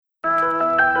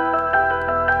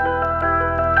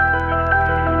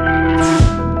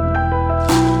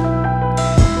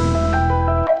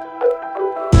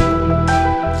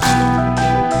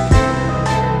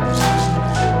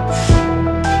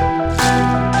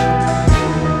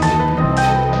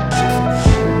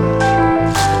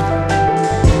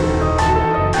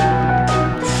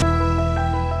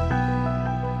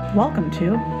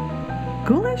to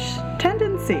Ghoulish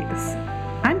Tendencies.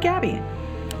 I'm Gabby.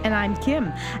 And I'm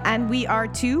Kim, and we are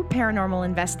two paranormal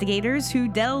investigators who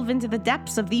delve into the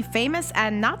depths of the famous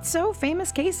and not so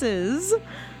famous cases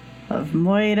Of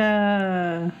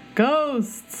Moida,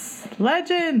 ghosts,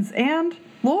 legends, and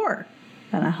lore.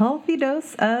 And a healthy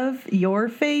dose of your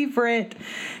favorite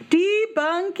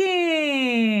debunking.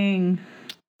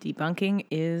 Debunking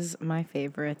is my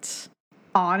favorite.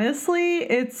 Honestly,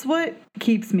 it's what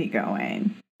keeps me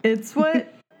going. It's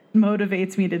what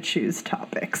motivates me to choose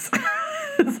topics.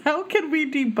 How can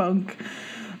we debunk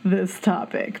this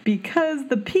topic? Because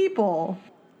the people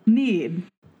need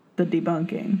the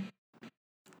debunking.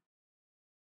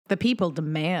 The people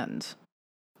demand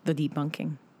the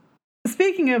debunking.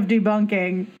 Speaking of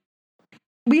debunking,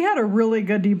 we had a really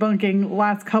good debunking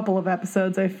last couple of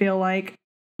episodes, I feel like.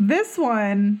 This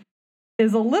one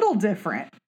is a little different.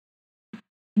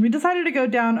 We decided to go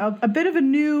down a bit of a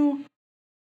new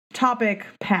topic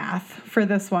path for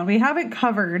this one. We haven't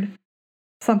covered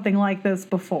something like this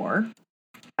before.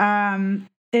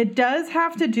 It does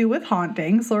have to do with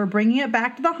hauntings, so we're bringing it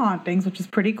back to the hauntings, which is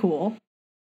pretty cool.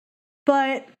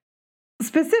 But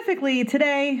specifically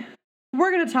today,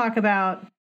 we're going to talk about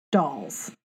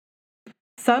dolls.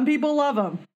 Some people love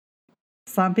them.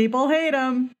 Some people hate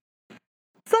them.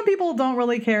 Some people don't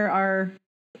really care, are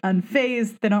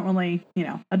unfazed. They don't really,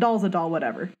 a doll's a doll,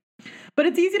 whatever. But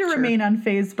it's easy to remain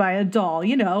unfazed by a doll.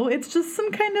 It's just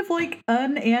some kind of like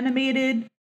unanimated,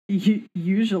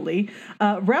 usually,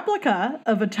 replica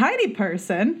of a tiny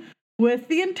person with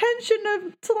the intention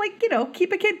to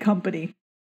keep a kid company.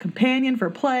 Companion for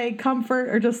play, comfort,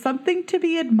 or just something to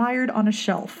be admired on a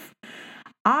shelf.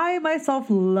 I myself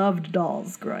loved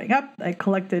dolls growing up. I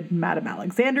collected Madame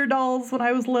Alexander dolls when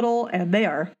I was little, and they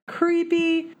are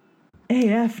creepy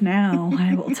AF now,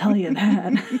 I will tell you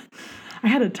that. I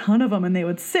had a ton of them, and they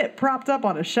would sit propped up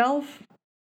on a shelf.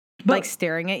 Like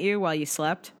staring at you while you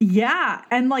slept? Yeah,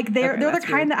 and they're the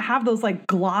kind that have those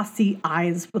glossy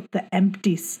eyes with the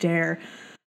empty stare.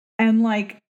 And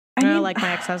like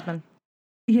my ex-husband.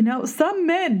 Some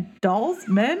men, dolls,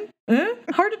 men,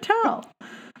 hard to tell.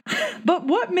 But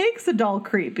what makes a doll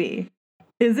creepy?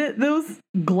 Is it those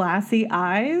glassy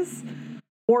eyes?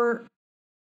 Or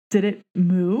did it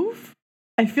move?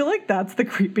 I feel like that's the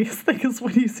creepiest thing, is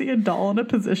when you see a doll in a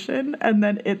position and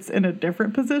then it's in a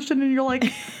different position and you're like,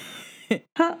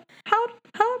 how?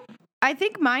 I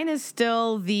think mine is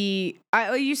still you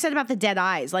said about the dead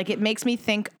eyes. It makes me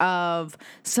think of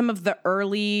some of the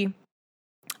early,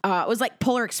 it was like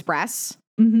Polar Express.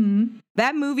 Mm-hmm.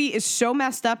 That movie is so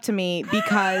messed up to me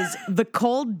because the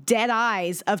cold, dead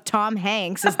eyes of Tom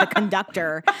Hanks as the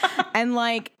conductor. And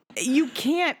you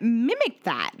can't mimic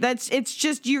that. It's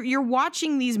just you're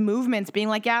watching these movements being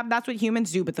like, yeah, that's what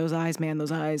humans do, but those eyes, man,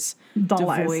 those eyes, doll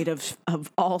devoid eyes.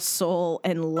 of all soul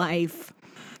and life.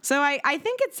 So I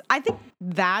think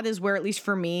that is where, at least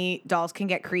for me, dolls can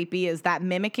get creepy, is that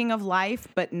mimicking of life,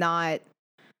 but not.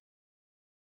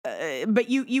 But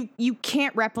you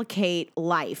can't replicate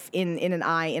life in an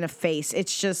eye, in a face.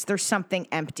 It's just there's something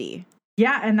empty.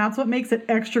 Yeah, and that's what makes it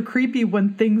extra creepy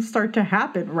when things start to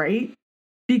happen, right?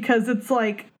 Because it's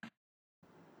like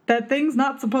that thing's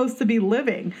not supposed to be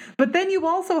living. But then you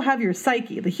also have your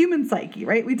psyche, the human psyche,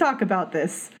 right? We talk about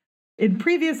this in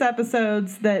previous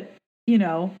episodes that,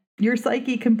 your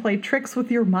psyche can play tricks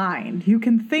with your mind. You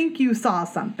can think you saw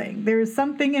something. There's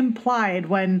something implied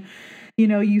when,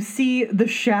 you see the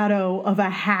shadow of a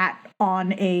hat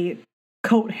on a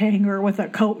coat hanger with a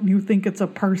coat and you think it's a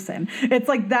person. It's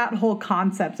like that whole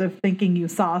concept of thinking you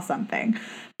saw something.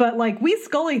 But we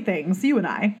scully things, you and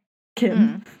I,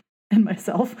 Kim and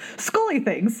myself, scully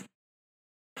things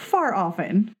far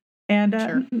often. And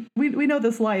sure. we know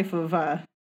this life of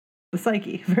the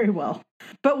psyche very well.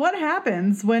 But what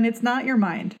happens when it's not your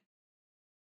mind?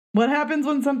 What happens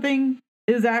when something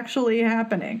is actually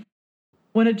happening?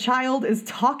 When a child is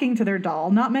talking to their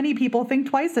doll, not many people think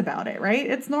twice about it, right?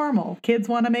 It's normal. Kids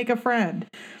want to make a friend.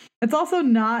 It's also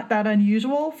not that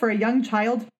unusual for a young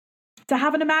child to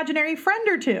have an imaginary friend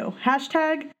or two.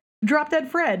 Hashtag Drop Dead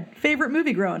Fred, favorite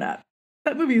movie growing up.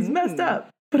 That movie is messed up,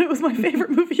 but it was my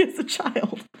favorite movie as a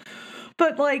child.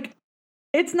 But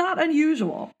it's not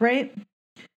unusual, right?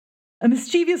 A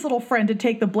mischievous little friend to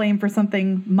take the blame for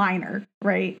something minor,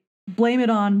 right? Blame it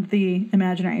on the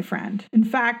imaginary friend. In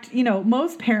fact,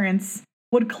 most parents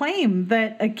would claim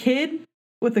that a kid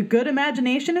with a good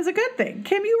imagination is a good thing.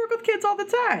 Kim, you work with kids all the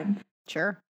time.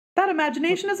 Sure. That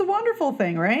imagination is a wonderful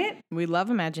thing, right? We love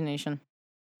imagination.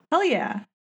 Hell yeah.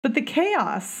 But the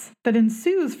chaos that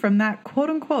ensues from that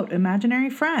quote-unquote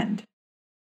imaginary friend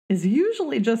is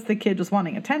usually just the kid just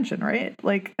wanting attention, right?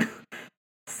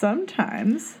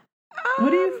 Sometimes.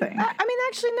 What do you think? I mean,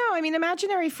 actually, no. I mean,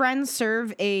 imaginary friends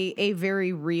serve a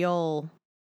very real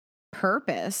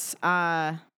purpose.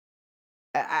 I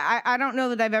don't know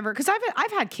that I've ever, because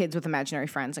I've had kids with imaginary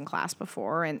friends in class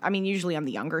before, and I mean, usually on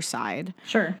the younger side.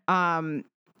 Sure.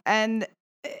 And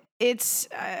it's,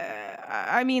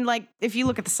 I mean, like, if you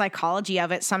look at the psychology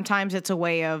of it, sometimes it's a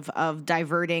way of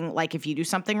diverting, like, if you do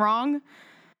something wrong.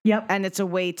 Yep. And it's a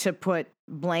way to put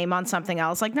blame on something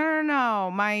else. Like,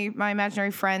 no, my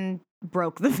imaginary friend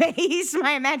broke the vase.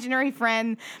 My imaginary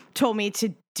friend told me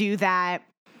to do that.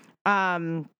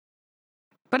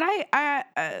 But I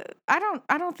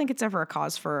don't think it's ever a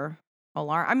cause for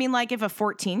alarm. I mean, like, if a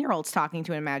 14-year-old's talking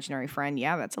to an imaginary friend,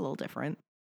 yeah, that's a little different.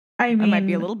 I mean, I might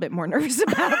be a little bit more nervous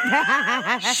about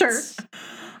that. Sure.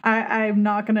 I'm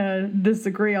not going to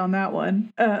disagree on that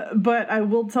one. But I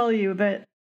will tell you that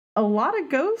a lot of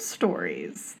ghost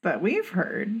stories that we've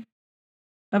heard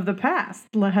of the past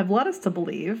have led us to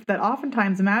believe that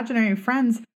oftentimes imaginary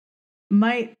friends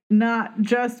might not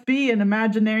just be an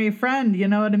imaginary friend, you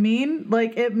know what I mean?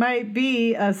 Like, it might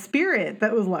be a spirit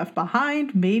that was left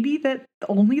behind, maybe that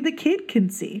only the kid can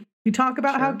see. You talk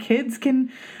about how kids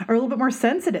are a little bit more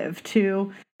sensitive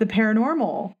to the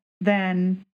paranormal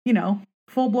than, you know,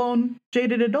 full-blown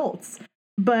jaded adults.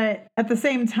 But at the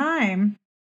same time,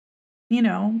 you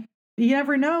know, you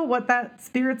never know what that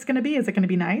spirit's going to be. Is it going to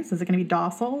be nice? Is it going to be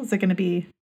docile? Is it going to be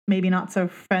maybe not so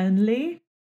friendly?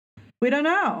 We don't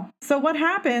know. So what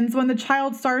happens when the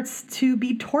child starts to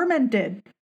be tormented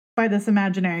by this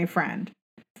imaginary friend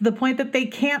to the point that they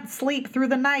can't sleep through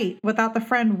the night without the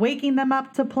friend waking them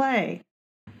up to play?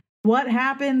 What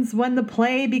happens when the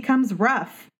play becomes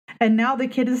rough and now the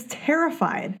kid is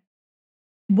terrified?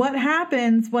 What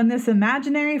happens when this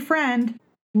imaginary friend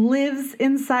lives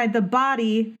inside the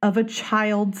body of a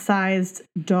child-sized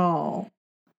doll?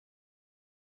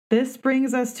 This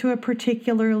brings us to a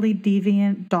particularly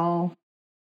deviant doll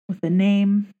with the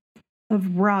name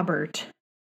of Robert,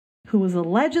 who was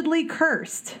allegedly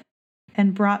cursed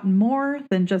and brought more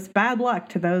than just bad luck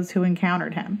to those who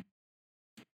encountered him.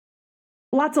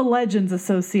 Lots of legends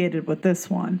associated with this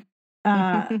one.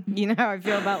 You know how I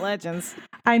feel about legends.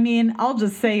 I mean, I'll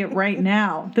just say it right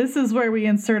now. This is where we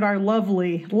insert our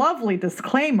lovely, lovely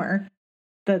disclaimer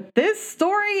that this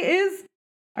story is,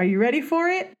 are you ready for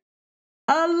it?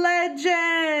 A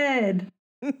legend!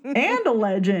 And a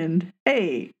legend.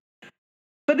 Hey.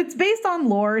 But it's based on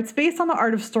lore. It's based on the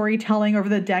art of storytelling over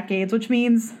the decades, which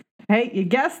means, hey, you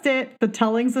guessed it, the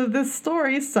tellings of this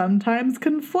story sometimes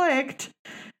conflict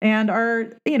and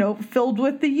are, you know, filled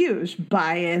with the usual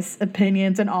bias,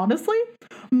 opinions, and honestly,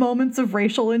 moments of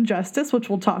racial injustice, which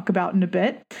we'll talk about in a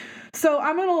bit. So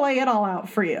I'm going to lay it all out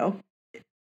for you.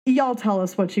 Y'all tell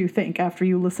us what you think after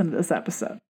you listen to this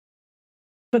episode.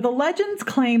 But the legends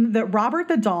claim that Robert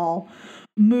the doll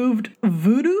moved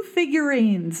voodoo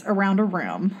figurines around a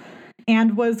room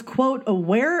and was, quote,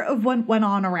 aware of what went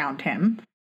on around him,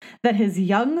 that his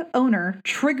young owner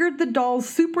triggered the doll's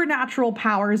supernatural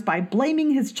powers by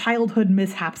blaming his childhood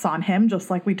mishaps on him, just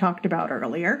like we talked about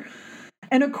earlier.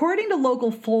 And according to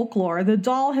local folklore, the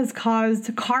doll has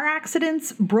caused car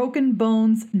accidents, broken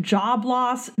bones, job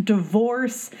loss,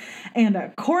 divorce, and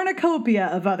a cornucopia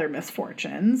of other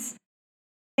misfortunes.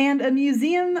 And a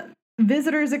museum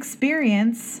visitor's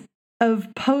experience of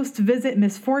post-visit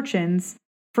misfortunes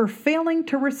for failing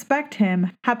to respect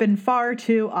him happen far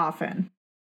too often.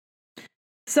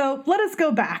 So let us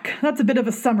go back. That's a bit of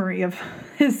a summary of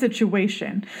his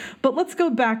situation. But let's go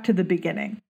back to the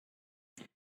beginning.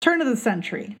 Turn of the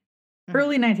century,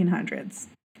 early 1900s.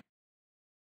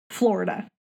 Florida.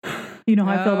 You know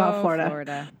how I feel about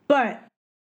Florida. But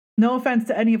no offense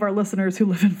to any of our listeners who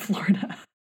live in Florida.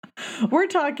 We're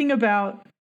talking about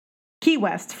Key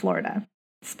West, Florida,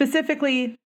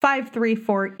 specifically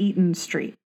 534 Eaton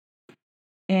Street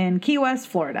in Key West,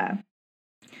 Florida.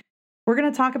 We're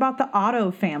going to talk about the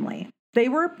Otto family. They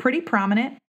were pretty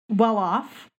prominent, well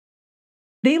off.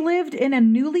 They lived in a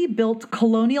newly built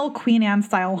colonial Queen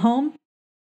Anne-style home,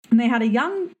 and they had a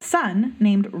young son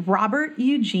named Robert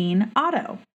Eugene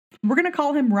Otto. We're going to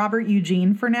call him Robert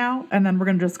Eugene for now, and then we're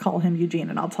going to just call him Eugene,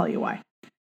 and I'll tell you why.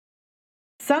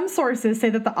 Some sources say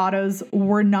that the Ottos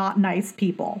were not nice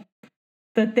people,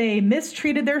 that they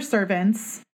mistreated their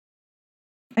servants,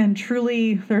 and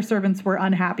truly their servants were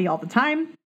unhappy all the time.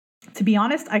 To be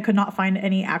honest, I could not find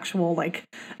any actual,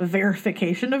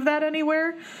 verification of that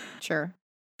anywhere. Sure.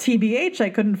 TBH, I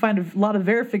couldn't find a lot of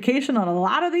verification on a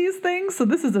lot of these things, so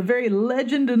this is a very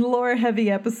legend and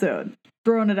lore-heavy episode.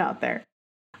 Throwing it out there.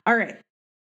 All right.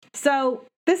 So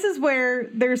this is where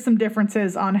there's some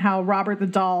differences on how Robert the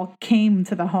doll came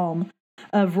to the home.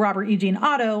 of Robert Eugene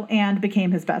Otto and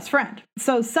became his best friend.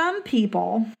 So some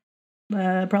people,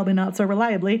 probably not so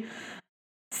reliably,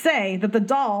 say that the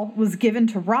doll was given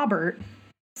to Robert.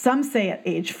 Some say at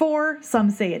age 4, some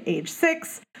say at age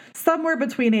 6, somewhere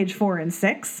between age 4 and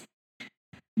 6,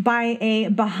 by a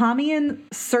Bahamian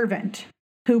servant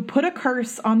who put a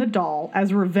curse on the doll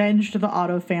as revenge to the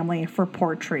Otto family for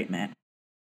poor treatment.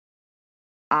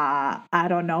 I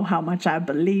don't know how much I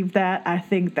believe that. I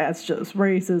think that's just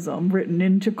racism written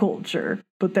into culture,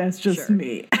 but that's just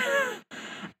me.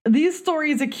 These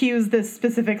stories accuse this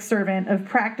specific servant of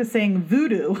practicing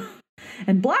voodoo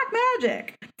and black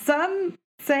magic. Some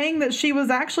saying that she was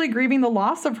actually grieving the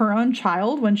loss of her own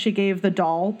child when she gave the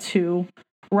doll to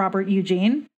Robert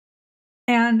Eugene.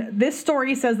 And this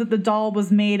story says that the doll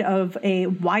was made of a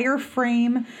wire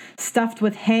frame stuffed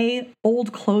with hay,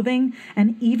 old clothing,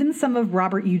 and even some of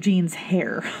Robert Eugene's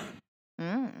hair.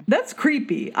 That's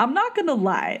creepy. I'm not going to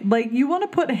lie. Like, you want to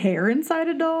put hair inside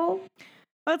a doll?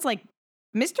 Well, it's like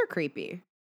Mr. Creepy.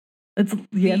 It's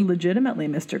legitimately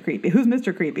Mr. Creepy. Who's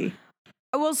Mr. Creepy?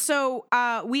 Well, so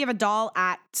we have a doll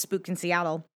at Spooked in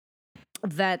Seattle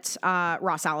that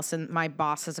Ross Allison, my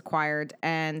boss, has acquired,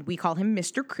 and we call him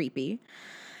Mr. Creepy.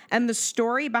 And the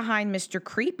story behind Mr.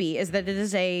 Creepy is that it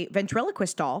is a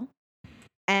ventriloquist doll.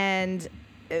 And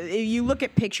you look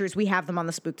at pictures, we have them on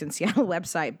the Spooked in Seattle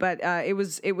website, but it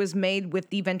was made with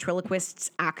the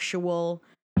ventriloquist's actual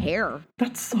hair.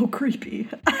 That's so creepy.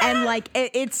 And like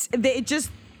it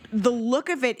just the look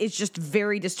of it is just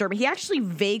very disturbing. He actually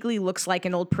vaguely looks like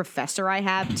an old professor I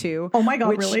have too. Oh my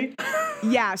God, really?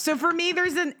 Yeah. So for me,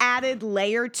 there's an added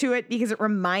layer to it because it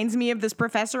reminds me of this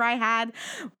professor I had.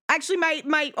 Actually,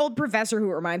 my old professor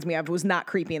who it reminds me of was not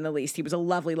creepy in the least. He was a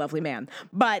lovely, lovely man.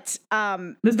 But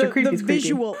Mr. Creepy's the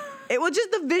visual,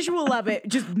 just the visual of it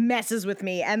just messes with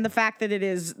me. And the fact that it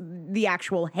is the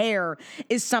actual hair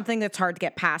is something that's hard to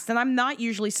get past. And I'm not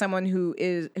usually someone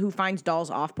who finds dolls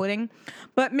off-putting,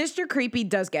 but Mr. Creepy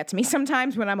does get to me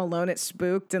sometimes when I'm alone at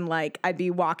Spooked and like I'd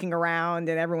be walking around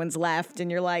and everyone's left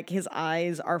and you're like, his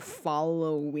eyes are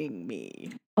following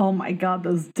me. Oh my God,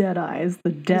 those dead eyes. The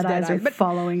dead eyes are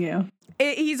following you.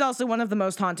 He's also one of the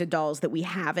most haunted dolls that we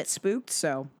have at Spooked,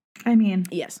 so. I mean,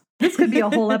 yes. This could be a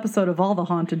whole episode of all the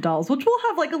haunted dolls, which we'll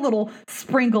have like a little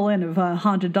sprinkle in of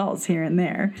haunted dolls here and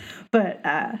there. But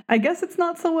I guess it's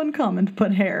not so uncommon to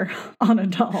put hair on a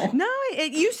doll. No,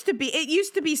 it used to be. It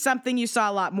used to be something you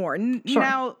saw a lot more. Sure.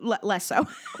 Now, less so.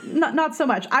 Not so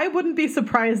much. I wouldn't be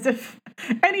surprised if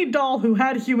any doll who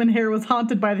had human hair was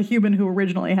haunted by the human who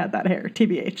originally had that hair,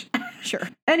 TBH. Sure.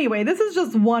 Anyway, this is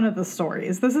just one of the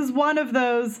stories. This is one of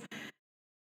those.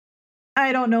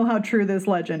 I don't know how true this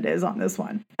legend is on this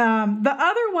one. The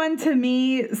other one to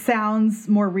me sounds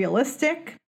more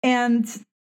realistic, and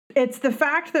it's the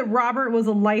fact that Robert was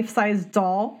a life-size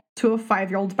doll to a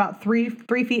 5-year-old, about 3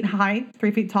 feet high,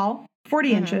 3 feet tall,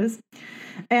 40 inches,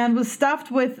 and was stuffed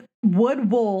with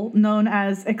wood wool known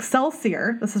as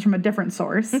Excelsior. This is from a different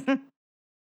source.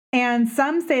 And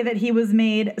some say that he was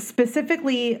made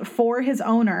specifically for his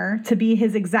owner to be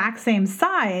his exact same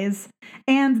size,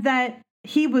 and that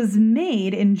he was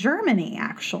made in Germany,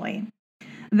 actually.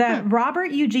 That Robert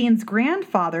Eugene's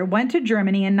grandfather went to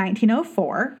Germany in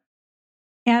 1904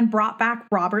 and brought back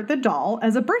Robert the doll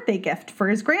as a birthday gift for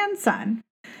his grandson.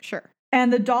 Sure.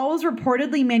 And the doll was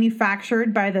reportedly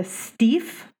manufactured by the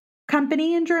Steiff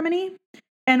company in Germany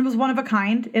and was one of a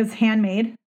kind, is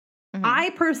handmade.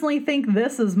 I personally think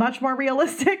this is much more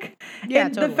realistic. Yeah,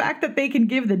 and totally. The fact that they can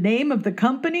give the name of the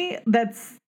company,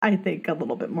 that's, I think, a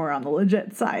little bit more on the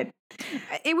legit side.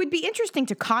 It would be interesting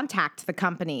to contact the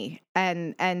company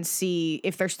and see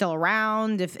if they're still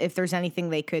around, if there's anything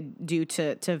they could do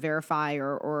to verify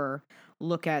or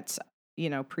look at,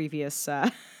 previous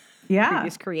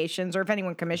previous creations, or if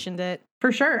anyone commissioned it.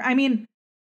 For sure. I mean,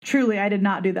 truly, I did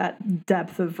not do that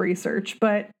depth of research,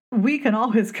 but we can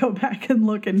always go back and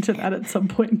look into that at some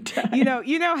point in time.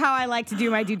 You know how I like to do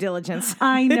my due diligence.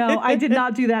 I know. I did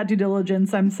not do that due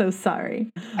diligence. I'm so sorry.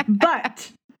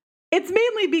 But it's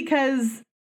mainly because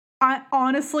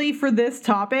honestly, for this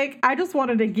topic, I just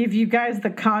wanted to give you guys the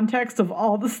context of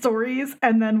all the stories,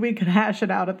 and then we could hash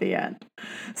it out at the end.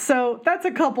 So that's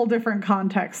a couple different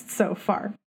contexts so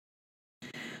far.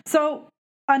 So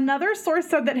another source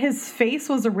said that his face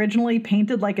was originally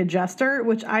painted like a jester,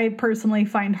 which I personally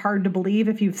find hard to believe.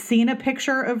 If you've seen a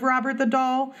picture of Robert the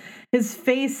doll, his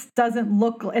face doesn't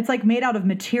look, it's like made out of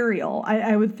material.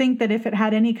 I would think that if it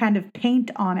had any kind of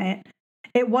paint on it,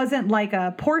 it wasn't like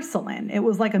a porcelain. It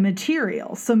was like a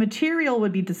material. So material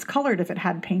would be discolored if it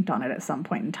had paint on it at some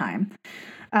point in time.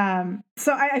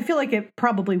 So I feel like it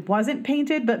probably wasn't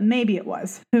painted, but maybe it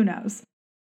was. Who knows?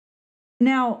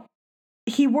 Now,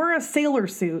 he wore a sailor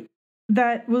suit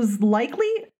that was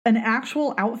likely an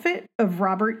actual outfit of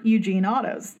Robert Eugene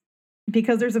Otto's,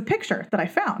 because there's a picture that I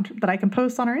found that I can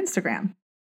post on our Instagram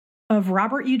of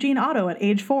Robert Eugene Otto at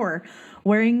age 4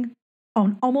 wearing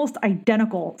an almost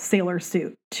identical sailor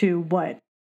suit to what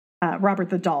Robert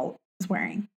the doll is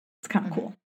wearing. It's kind of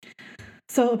cool.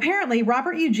 So apparently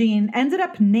Robert Eugene ended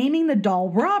up naming the doll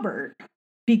Robert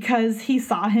because he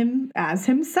saw him as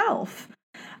himself,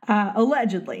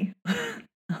 allegedly.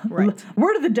 Right.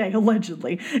 Word of the day,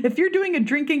 allegedly. If you're doing a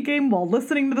drinking game while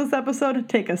listening to this episode,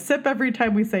 take a sip every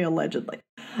time we say allegedly.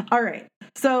 All right.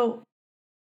 So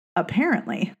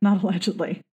apparently, not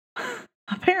allegedly,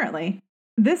 apparently,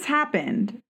 this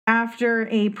happened after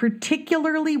a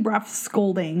particularly rough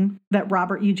scolding that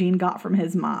Robert Eugene got from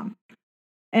his mom.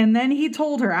 And then he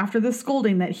told her after the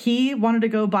scolding that he wanted to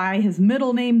go by his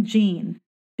middle name, Gene,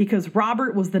 because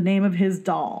Robert was the name of his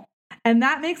doll. And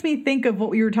that makes me think of what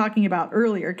we were talking about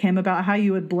earlier, Kim, about how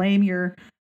you would blame your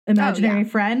imaginary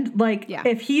friend. Like,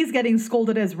 if he's getting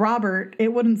scolded as Robert,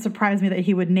 it wouldn't surprise me that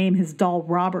he would name his doll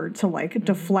Robert to, like,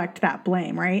 deflect that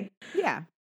blame, right? Yeah.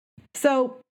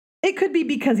 So it could be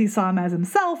because he saw him as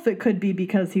himself. It could be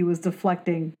because he was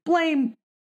deflecting blame.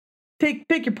 Pick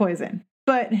your poison.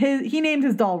 But he named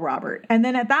his doll Robert. And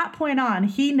then at that point on,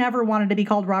 he never wanted to be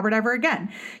called Robert ever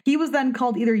again. He was then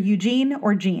called either Eugene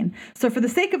or Gene. So for the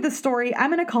sake of this story,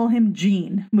 I'm going to call him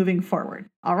Gene moving forward.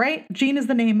 All right? Gene is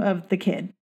the name of the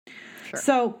kid. Sure.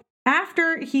 So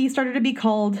after he started to be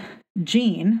called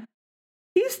Gene,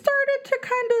 he started to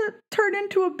kind of turn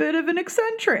into a bit of an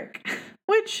eccentric,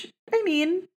 which, I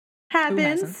mean,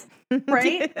 happens.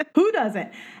 Right? Who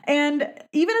doesn't? And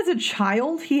even as a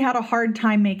child, he had a hard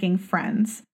time making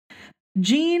friends.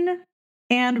 Gene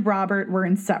and Robert were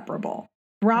inseparable.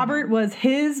 Robert was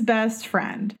his best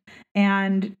friend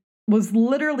and was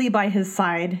literally by his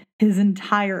side his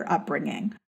entire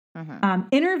upbringing.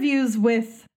 Interviews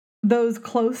with those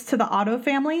close to the Otto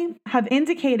family have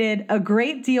indicated a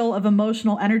great deal of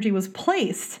emotional energy was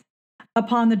placed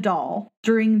upon the doll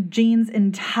during Gene's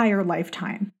entire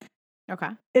lifetime. Okay.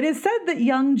 It is said that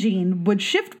young Gene would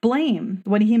shift blame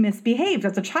when he misbehaved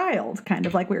as a child, kind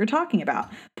of like we were talking about,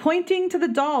 pointing to the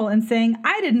doll and saying,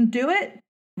 I didn't do it.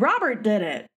 Robert did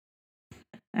it.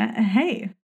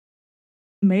 Hey,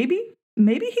 maybe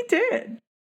he did.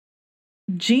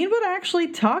 Gene would actually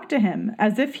talk to him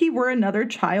as if he were another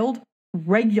child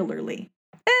regularly.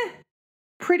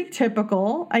 Pretty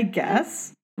typical, I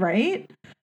guess, right?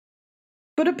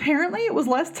 But apparently it was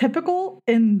less typical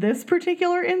in this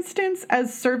particular instance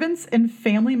as servants and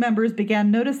family members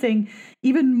began noticing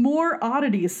even more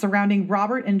oddities surrounding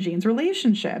Robert and Gene's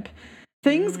relationship.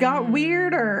 Things got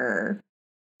weirder.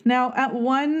 Now, at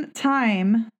one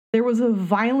time, there was a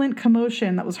violent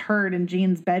commotion that was heard in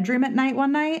Gene's bedroom at night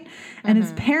one night, and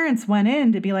his parents went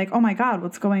in to be like, oh my God,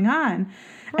 what's going on?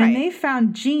 Right. And they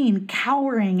found Gene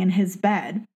cowering in his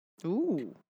bed.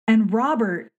 Ooh. And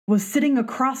Robert was sitting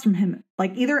across from him,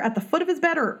 like either at the foot of his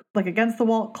bed or like against the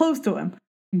wall, close to him.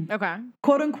 Okay.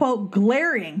 Quote unquote,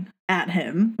 glaring at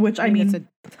him, which I mean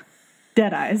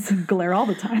dead eyes glare all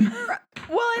the time.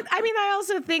 Well, I mean, I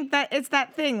also think that it's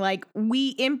that thing, like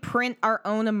we imprint our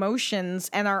own emotions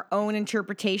and our own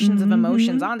interpretations of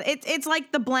emotions on it. It's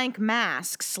like the blank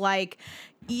masks. Like,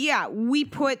 yeah, we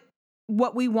put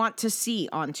what we want to see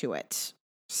onto it.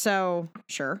 So,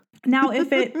 sure. Now,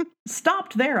 if it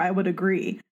stopped there, I would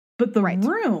agree. But the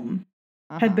room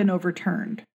had been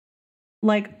overturned.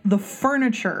 Like the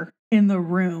furniture in the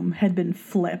room had been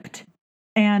flipped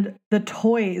and the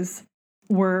toys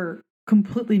were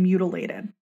completely mutilated.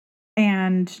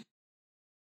 And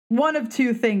one of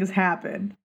two things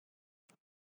happened.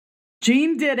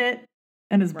 Gene did it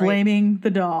and is blaming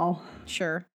the doll.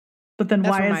 Sure. But then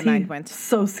why is he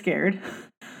so scared?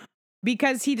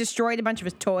 Because he destroyed a bunch of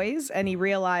his toys and he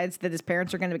realized that his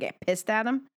parents are going to get pissed at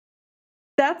him.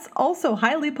 That's also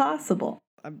highly possible.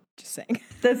 I'm just saying.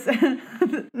 This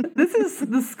is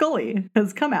the Scully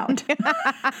has come out.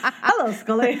 Hello,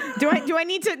 Scully. Do I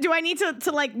need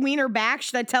to like wean her back?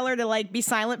 Should I tell her to like be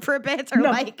silent for a bit or no,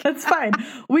 like? That's fine.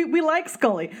 We like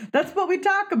Scully. That's what we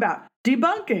talk about.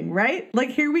 Debunking, right? Like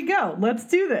here we go. Let's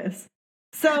do this.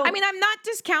 So I mean, I'm not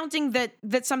discounting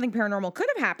that something paranormal could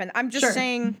have happened. I'm just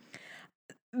saying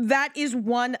that is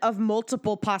one of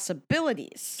multiple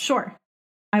possibilities. Sure.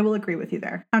 I will agree with you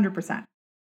there. 100%.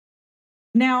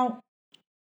 Now,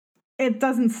 it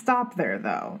doesn't stop there,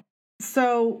 though.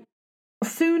 So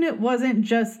soon it wasn't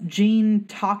just Gene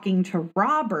talking to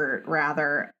Robert,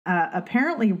 rather.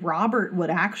 Apparently, Robert would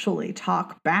actually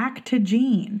talk back to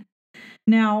Gene.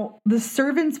 Now, the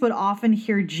servants would often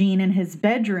hear Gene in his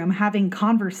bedroom having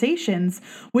conversations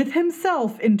with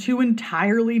himself in two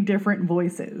entirely different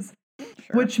voices,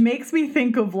 which makes me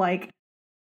think of like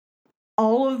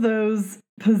all of those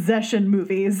possession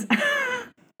movies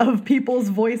of people's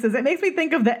voices. It makes me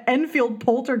think of the Enfield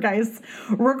Poltergeist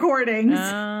recordings.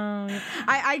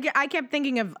 I kept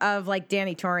thinking of like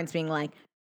Danny Torrance being like,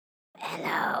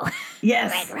 "Hello,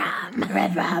 yes,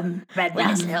 red rum, red with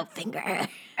his little finger,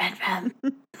 red rum."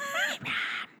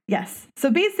 Yes. So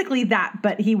basically that,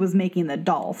 but he was making the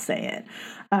doll say it.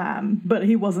 But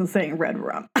he wasn't saying red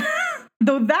rum.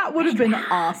 Though that would have been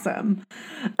awesome.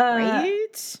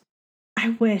 Right? I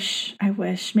wish.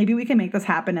 Maybe we can make this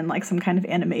happen in like some kind of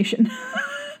animation.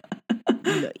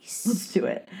 Nice. Let's do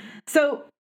it. So,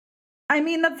 I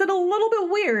mean, that's a little bit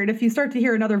weird if you start to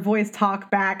hear another voice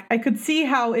talk back. I could see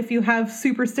how if you have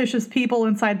superstitious people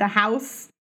inside the house,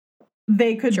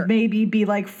 they could maybe be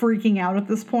like freaking out at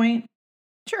this point.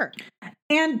 Sure.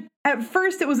 And at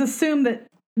first it was assumed that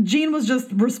Gene was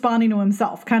just responding to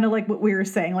himself, kind of like what we were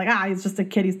saying, like, he's just a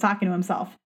kid, he's talking to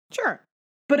himself. Sure.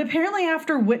 But apparently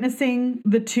after witnessing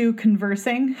the two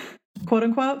conversing, quote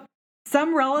unquote,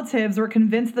 some relatives were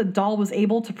convinced the doll was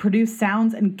able to produce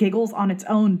sounds and giggles on its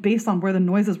own based on where the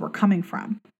noises were coming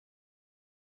from.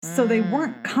 So they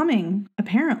weren't coming,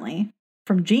 apparently,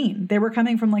 from Gene. They were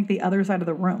coming from like the other side of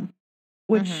the room,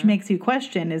 which makes you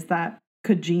question, is that,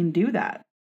 could Gene do that?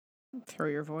 Throw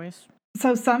your voice.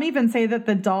 So some even say that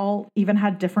the doll even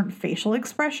had different facial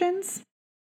expressions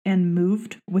and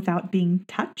moved without being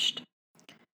touched.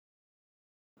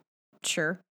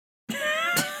 Sure.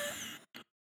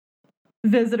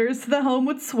 Visitors to the home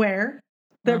would swear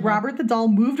that Robert the doll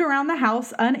moved around the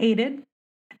house unaided,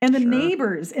 and the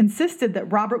neighbors insisted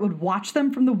that Robert would watch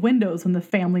them from the windows when the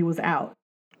family was out.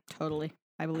 Totally.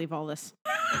 I believe all this.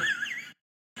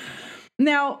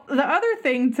 Now, the other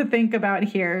thing to think about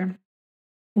here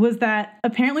was that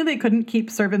apparently they couldn't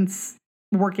keep servants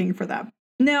working for them.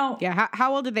 Now, yeah,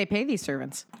 how well did they pay these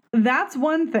servants? That's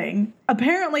one thing.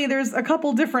 Apparently, there's a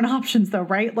couple different options, though,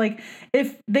 right? Like,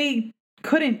 if they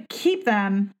couldn't keep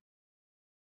them,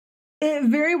 it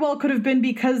very well could have been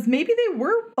because maybe they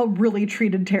were really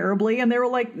treated terribly, and they were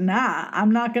like, nah,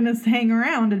 I'm not going to hang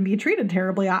around and be treated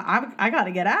terribly. I got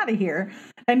to get out of here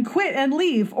and quit and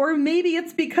leave. Or maybe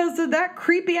it's because of that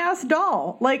creepy-ass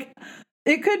doll. Like,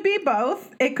 it could be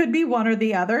both. It could be one or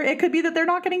the other. It could be that they're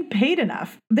not getting paid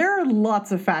enough. There are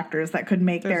lots of factors that could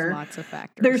make their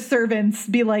servants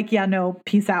be like, yeah, no,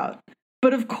 peace out.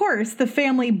 But of course, the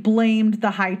family blamed the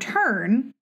high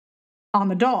turn on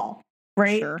the doll,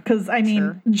 right? Because, I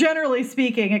mean, generally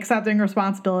speaking, accepting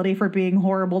responsibility for being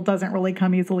horrible doesn't really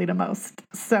come easily to most.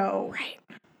 So,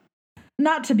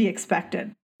 not to be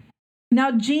expected.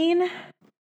 Now, Gene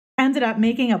ended up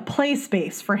making a play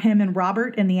space for him and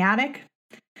Robert in the attic,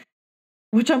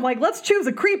 which I'm like, let's choose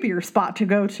a creepier spot to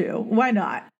go to. Why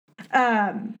not?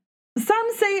 Some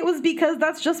say it was because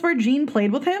that's just where Gene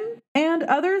played with him, and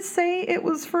others say it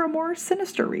was for a more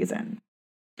sinister reason.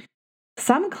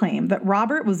 Some claim that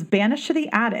Robert was banished to the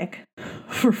attic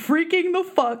for freaking the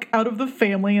fuck out of the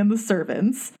family and the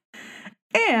servants,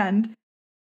 and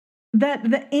that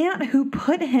the aunt who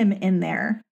put him in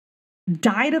there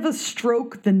died of a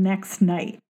stroke the next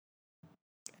night.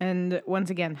 And once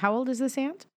again, how old is this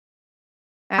aunt?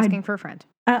 Asking for a friend.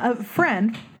 A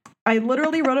friend. I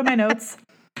literally wrote in my notes,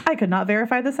 I could not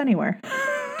verify this anywhere.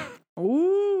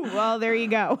 Ooh, well, there you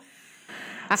go.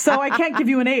 So I can't give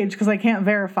you an age because I can't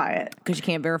verify it. Because you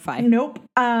can't verify. Nope.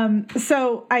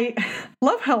 So I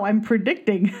love how I'm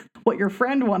predicting what your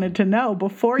friend wanted to know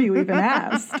before you even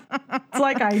asked. It's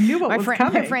like I knew what was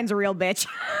coming. My friend's a real bitch.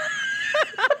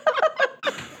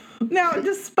 Now,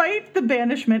 despite the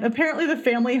banishment, apparently the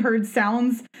family heard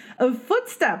sounds of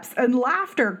footsteps and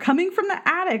laughter coming from the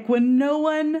attic when no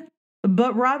one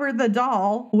but Robert the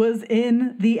doll was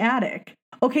in the attic.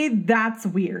 Okay, that's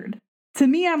weird. To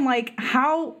me, I'm like,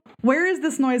 where is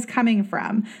this noise coming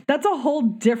from? That's a whole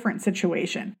different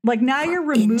situation. Like, now you're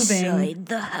removing inside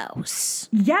the house.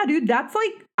 Yeah, dude, that's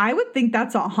like, I would think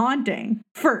that's a haunting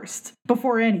first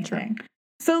before anything. Sure.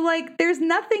 So, like, there's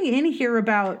nothing in here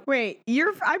about... Wait, I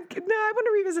want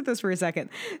to revisit this for a second.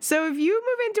 So if you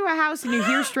move into a house and you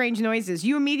hear strange noises,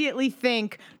 you immediately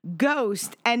think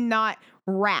ghost and not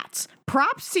rats.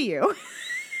 Props to you.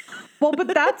 Well,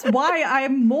 but that's why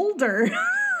I'm Mulder.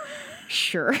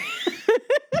 Sure.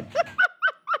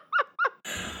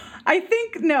 I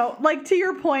think, no, like, to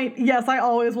your point, yes, I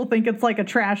always will think it's like a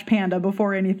trash panda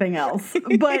before anything else.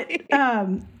 But,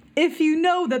 if you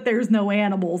know that there's no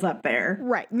animals up there.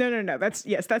 Right. No. That's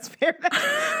fair.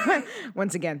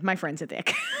 Once again, my friend's a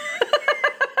dick.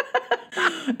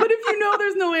 But if you know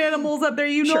animals up there.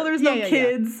 You know Sure. there's no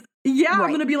kids. Yeah, Right.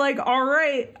 I'm gonna be like, all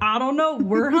right, I don't know,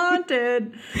 we're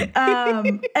haunted.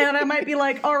 And I might be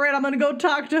like, all right, I'm gonna go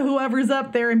talk to whoever's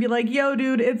up there and be like, yo,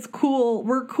 dude, it's cool.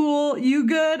 We're cool. You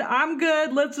good? I'm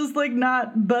good. Let's just like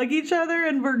not bug each other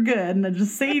and we're good. And then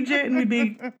just sage it and we'd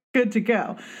be good to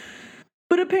go.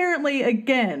 But apparently,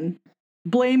 again,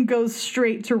 blame goes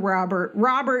straight to Robert.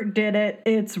 Robert did it.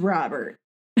 It's Robert.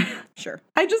 Sure.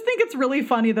 I just think it's really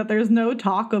funny that there's no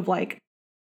talk of like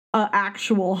a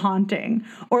actual haunting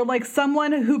or like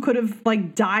someone who could have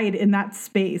like died in that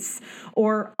space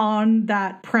or on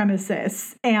that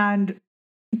premises and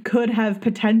could have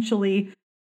potentially,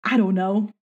 I don't know,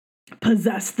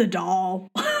 possessed the doll.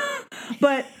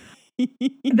 But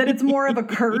that it's more of a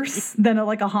curse than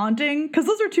like a haunting, because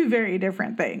those are two very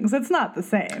different things. It's not the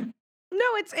same. No,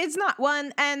 it's not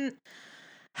one. And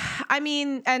I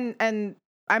mean, and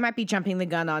I might be jumping the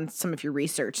gun on some of your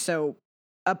research, so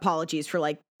apologies for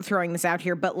like throwing this out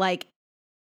here, but like,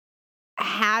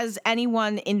 has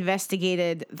anyone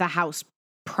investigated the house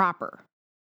proper?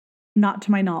 Not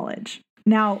to my knowledge.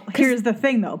 Now, here's the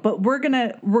thing though, but we're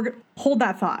gonna hold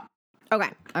that thought. Okay.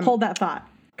 Hold that thought,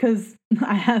 because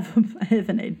I have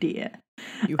an idea.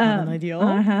 You have an idea?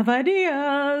 I have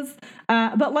ideas.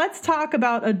 But let's talk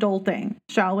about adulting,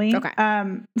 shall we?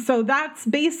 Okay. So that's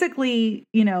basically,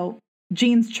 you know,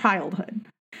 Gene's childhood.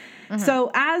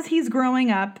 So as he's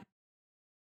growing up,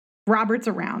 Robert's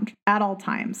around at all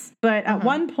times. But at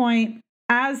one point,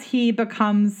 as he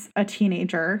becomes a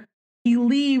teenager, he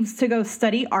leaves to go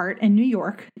study art in New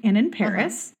York and in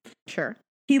Paris. Sure.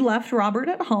 He left Robert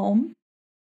at home,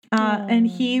 and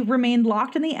he remained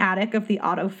locked in the attic of the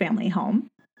Otto family home.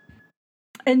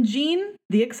 And Gene,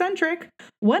 the eccentric,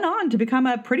 went on to become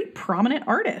a pretty prominent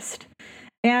artist.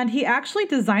 And he actually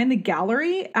designed the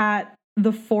gallery at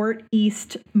the Fort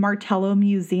East Martello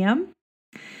Museum.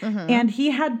 And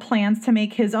he had plans to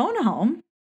make his own home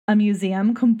a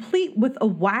museum, complete with a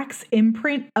wax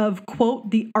imprint of,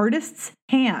 quote, the artist's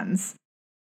hands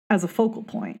as a focal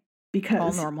point.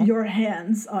 Because your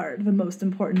hands are the most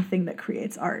important thing that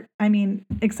creates art. I mean,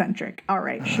 eccentric. All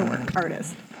right, sure,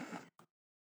 artist.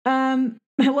 I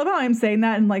love how I'm saying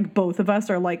that, and like both of us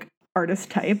are like artist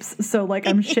types. So like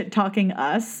I'm shit talking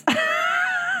us.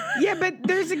 Yeah, but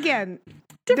there's again,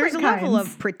 Different there's a kinds. level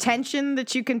of pretension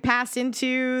that you can pass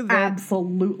into. That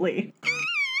Absolutely.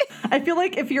 I feel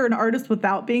like if you're an artist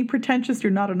without being pretentious,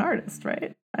 you're not an artist,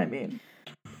 right? I mean,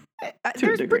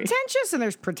 there's pretentious and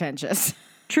there's pretentious.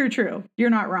 True. You're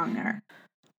not wrong there.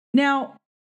 Now,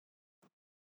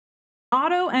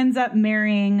 Otto ends up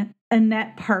marrying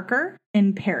Annette Parker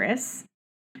in Paris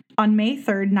on May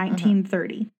 3rd,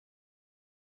 1930.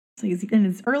 So he's in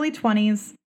his early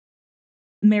 20s,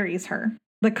 marries her.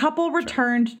 The couple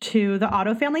returned to the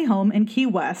Otto family home in Key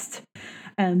West,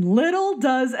 and little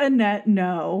does Annette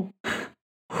know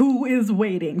who is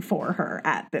waiting for her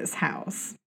at this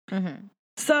house.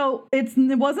 So it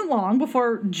wasn't long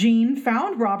before Gene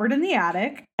found Robert in the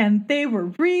attic, and they were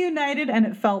reunited, and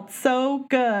it felt so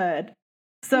good.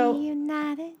 So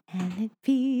reunited, and it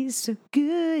feels so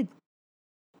good.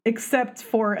 Except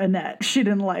for Annette, she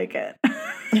didn't like it.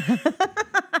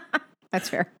 That's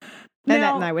fair. Now,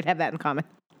 Annette and I would have that in common.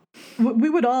 We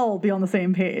would all be on the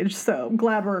same page, so I'm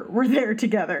glad we're there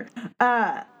together.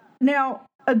 Now,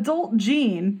 adult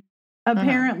Gene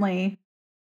apparently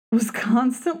was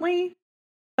constantly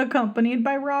accompanied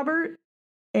by Robert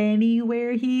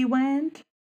anywhere he went.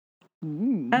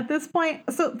 At this point,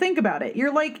 so think about it.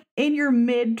 You're like in your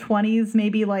mid-20s,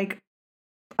 maybe like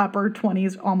upper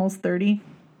 20s, almost 30.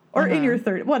 Or in your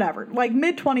 30s, whatever. Like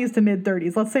mid-20s to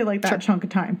mid-30s. Let's say like that chunk of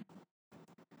time.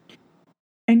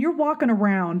 And you're walking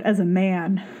around as a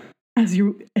man, as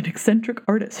you an eccentric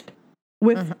artist,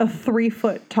 with a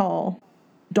 3-foot tall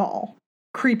doll.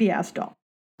 Creepy-ass doll.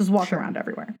 Just walking around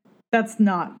everywhere. That's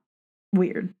not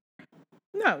weird.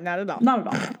 No, not at all. Not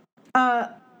at all.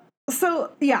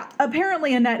 So, yeah,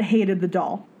 apparently Annette hated the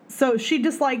doll. So she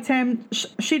disliked him.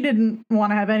 She didn't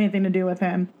want to have anything to do with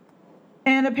him.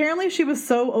 And apparently she was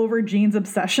so over Gene's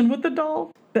obsession with the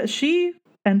doll that she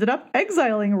ended up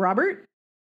exiling Robert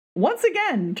once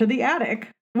again to the attic,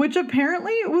 which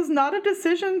apparently was not a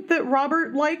decision that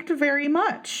Robert liked very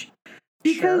much.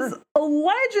 Because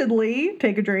allegedly,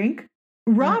 take a drink,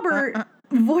 Robert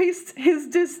voiced his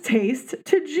distaste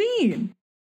to Gene.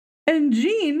 And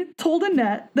Gene told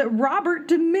Annette that Robert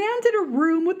demanded a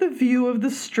room with a view of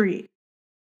the street.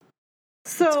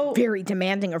 So it's very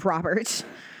demanding of Robert.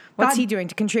 What's he doing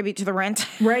to contribute to the rent?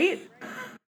 Right?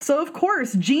 So of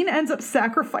course, Gene ends up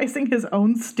sacrificing his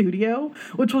own studio,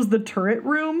 which was the turret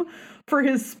room, for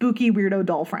his spooky weirdo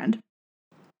doll friend.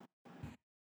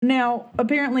 Now,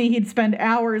 apparently he'd spend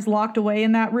hours locked away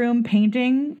in that room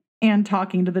painting and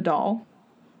talking to the doll.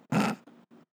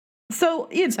 So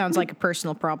it Sounds like a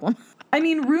personal problem. I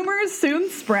mean, rumors soon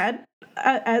spread,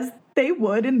 as they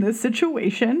would in this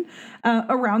situation,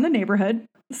 around the neighborhood.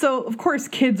 So, of course,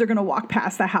 kids are going to walk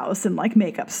past the house and, like,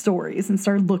 make up stories and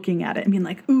start looking at it and being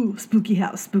like, ooh, spooky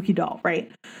house, spooky doll,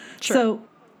 right? Sure. So,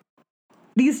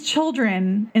 these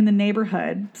children in the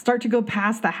neighborhood start to go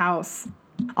past the house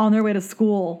on their way to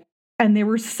school, and they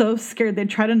were so scared they'd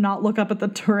try to not look up at the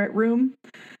turret room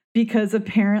because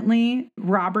apparently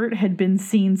Robert had been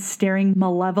seen staring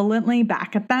malevolently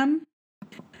back at them.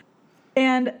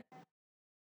 And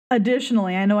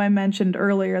additionally, I know I mentioned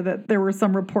earlier that there were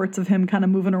some reports of him kind of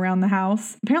moving around the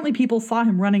house. Apparently people saw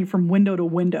him running from window to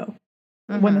window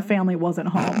when the family wasn't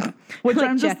home, which Like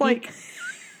I'm just Chucky. like,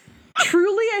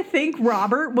 truly, I think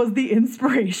Robert was the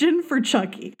inspiration for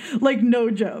Chucky. Like, no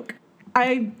joke.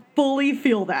 I fully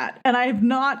feel that. And I have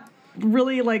not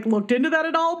really, like, looked into that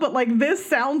at all, but, like, this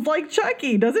sounds like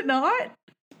Chucky, does it not?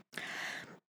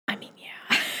 I mean,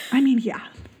 yeah. Yeah.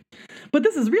 But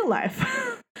this is real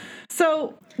life.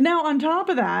 So now on top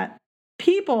of that,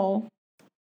 people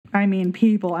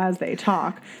as they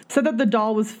talk, said that the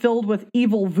doll was filled with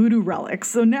evil voodoo relics.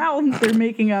 So now they're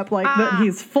making up like that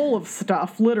he's full of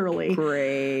stuff, literally.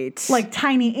 Great. Like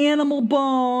tiny animal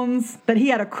bones, that he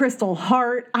had a crystal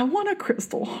heart. I want a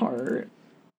crystal heart.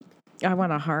 I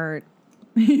want a heart.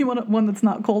 You want one that's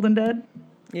not cold and dead?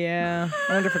 Yeah.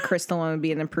 I wonder if a crystal one would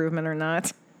be an improvement or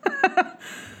not.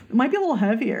 It might be a little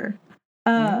heavier.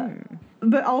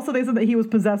 But also they said that he was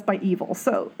possessed by evil.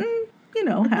 So,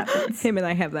 happens. Him and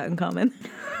I have that in common.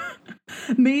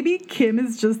 Maybe Kim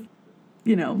is just,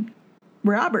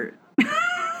 Robert.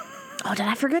 Oh, did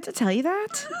I forget to tell you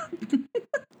that?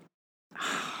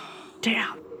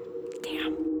 Damn.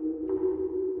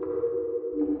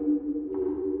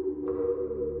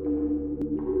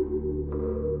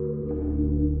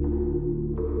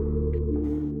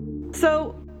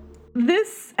 So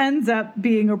this ends up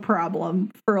being a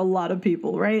problem for a lot of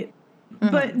people, right?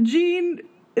 But Gene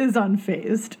is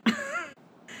unfazed.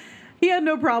 He had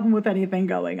no problem with anything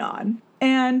going on.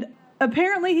 And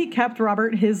apparently he kept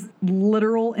Robert his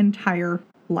literal entire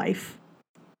life.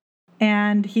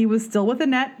 And he was still with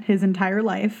Annette his entire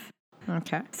life.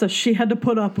 Okay. So she had to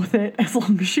put up with it as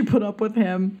long as she put up with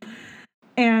him.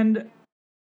 And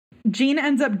Gene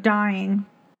ends up dying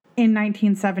in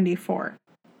 1974.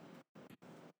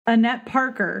 Annette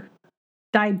Parker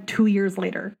died 2 years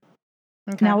later.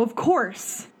 Okay. Now, of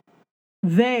course,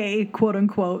 they, quote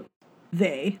unquote,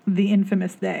 the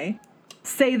infamous they,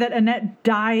 say that Annette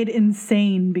died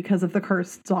insane because of the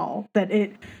cursed doll, that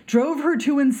it drove her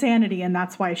to insanity and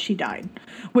that's why she died,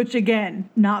 which again,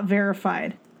 not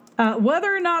verified.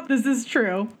 Whether or not this is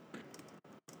true,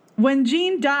 when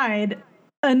Gene died,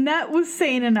 Annette was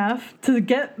sane enough to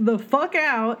get the fuck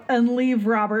out and leave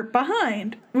Robert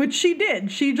behind, which she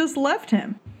did. She just left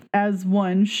him, as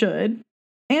one should.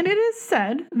 And it is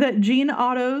said that Gene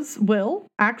Otto's will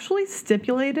actually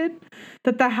stipulated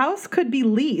that the house could be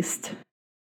leased,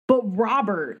 but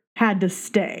Robert had to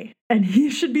stay, and he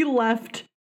should be left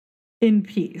in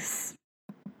peace.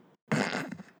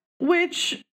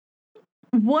 Which,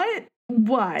 what?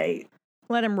 Why?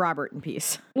 Let him Robert in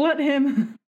peace. Let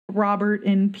him Robert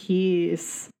in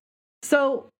peace.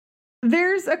 So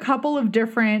there's a couple of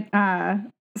different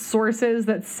sources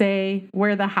that say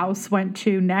where the house went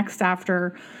to next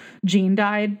after Gene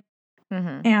died.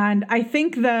 And I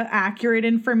think the accurate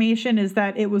information is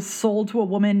that it was sold to a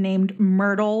woman named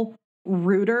Myrtle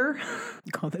Reuter.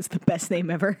 Oh, that's the best name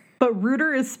ever. But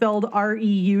Reuter is spelled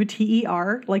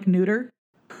Reuter, like neuter.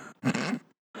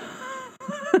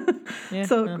 Yeah,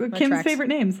 So that Kim's tracks. favorite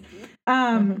names.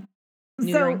 So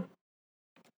Neutering.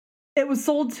 it was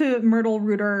sold to Myrtle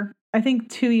Reuter, I think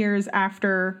 2 years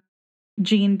after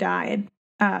Gene died.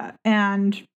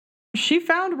 And she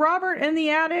found Robert in the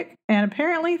attic and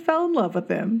apparently fell in love with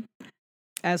him.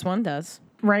 As one does.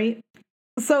 Right?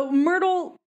 So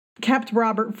Myrtle kept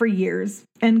Robert for years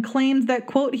and claimed that,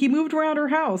 quote, he moved around her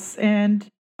house and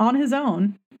on his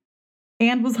own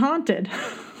and was haunted.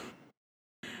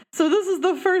 So this is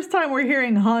the first time we're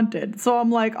hearing haunted. So I'm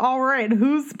like, all right,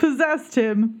 who's possessed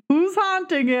him? Who's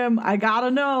haunting him? I gotta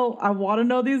know. I want to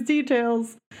know these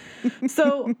details.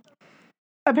 So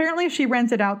apparently she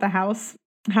rented out the house,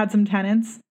 had some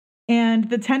tenants, and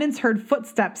the tenants heard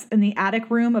footsteps in the attic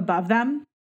room above them.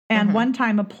 And one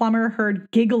time a plumber heard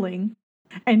giggling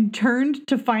and turned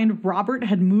to find Robert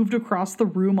had moved across the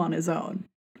room on his own.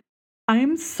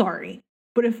 I'm sorry,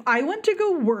 but if I went to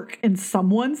go work in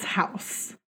someone's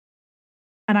house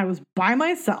and I was by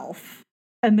myself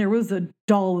and there was a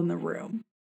doll in the room,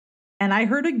 and I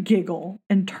heard a giggle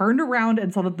and turned around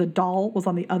and saw that the doll was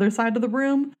on the other side of the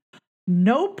room,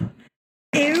 nope.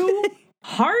 Ew.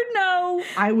 Hard no.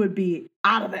 I would be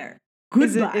out of there.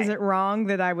 Goodbye. Is it wrong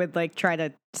that I would like try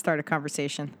to start a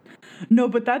conversation? No,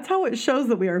 but that's how it shows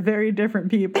that we are very different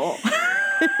people.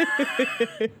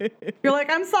 You're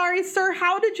like, I'm sorry, sir.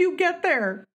 How did you get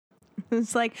there?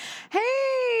 It's like,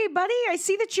 hey, buddy, I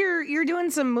see that you're doing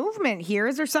some movement here.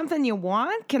 Is there something you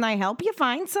want? Can I help you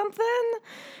find something?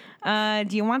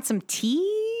 Do you want some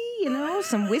tea? You know,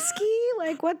 some whiskey?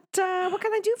 Like, what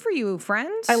can I do for you,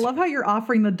 friend? I love how you're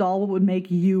offering the doll what would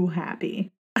make you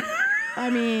happy. I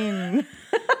mean,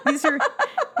 these are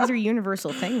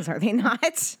universal things, are they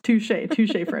not? Touche,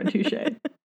 friend, touche.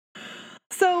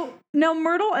 So now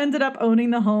Myrtle ended up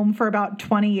owning the home for about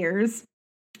 20 years.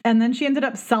 And then she ended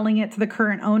up selling it to the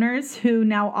current owners, who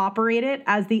now operate it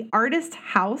as the Artist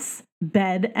House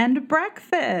Bed and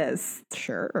Breakfast.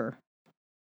 Sure.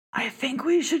 I think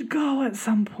we should go at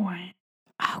some point.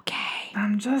 Okay.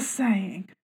 I'm just saying.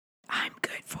 I'm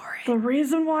good for it. The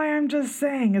reason why I'm just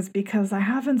saying is because I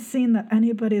haven't seen that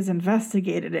anybody's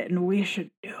investigated it, and we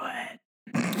should do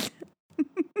it.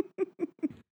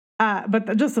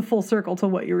 But just a full circle to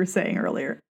what you were saying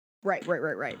earlier. Right.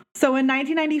 So in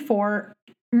 1994,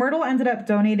 Myrtle ended up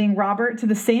donating Robert to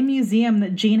the same museum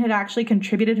that Gene had actually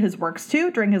contributed his works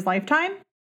to during his lifetime,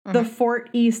 the Fort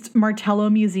East Martello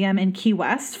Museum in Key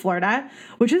West, Florida,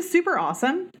 which is super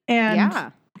awesome.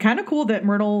 And kind of cool that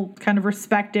Myrtle kind of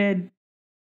respected,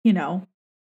 you know,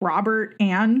 Robert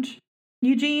and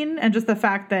Eugene, and just the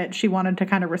fact that she wanted to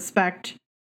kind of respect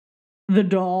the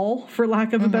doll, for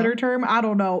lack of a better term. I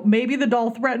don't know. Maybe the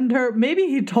doll threatened her. Maybe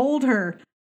he told her,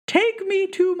 take me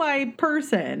to my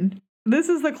person. This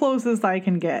is the closest I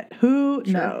can get. Who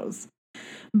knows?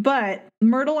 But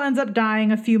Myrtle ends up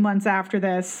dying a few months after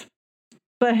this.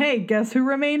 But hey, guess who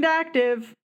remained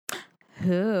active?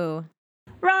 Who?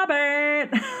 Robert.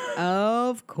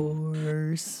 Of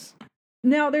course.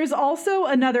 Now, there's also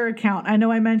another account. I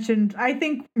know I mentioned, I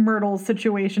think Myrtle's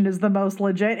situation is the most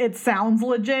legit. It sounds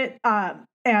legit.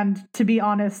 And to be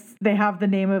honest, they have the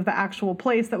name of the actual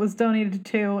place that was donated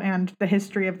to and the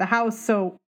history of the house.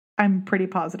 So I'm pretty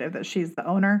positive that she's the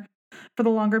owner for the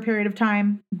longer period of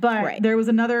time. But there was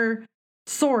another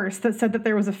source that said that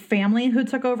there was a family who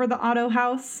took over the Otto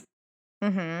house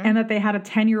and that they had a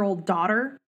 10-year-old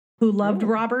daughter who loved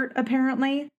Robert,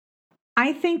 apparently.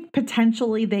 I think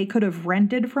potentially they could have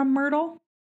rented from Myrtle.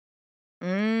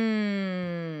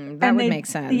 That would make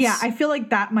sense. Yeah, I feel like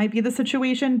that might be the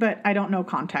situation, but I don't know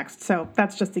context, so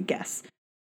that's just a guess.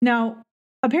 Now,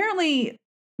 apparently,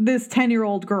 this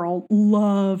 10-year-old girl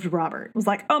loved Robert. Was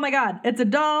like, oh my God, it's a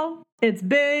doll. It's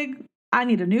big. I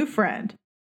need a new friend.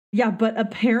 Yeah, but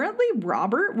apparently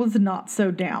Robert was not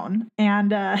so down.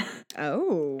 And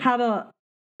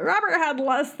Robert had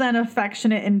less than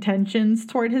affectionate intentions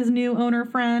toward his new owner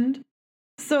friend.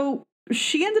 So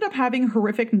she ended up having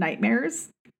horrific nightmares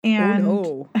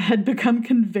and had become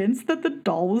convinced that the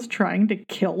doll was trying to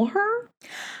kill her.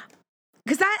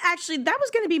 Because that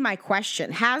was going to be my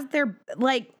question. Has there,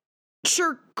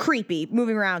 sure, creepy,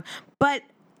 moving around, but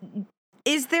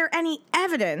is there any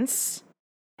evidence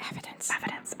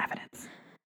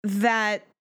that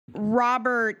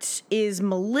Robert is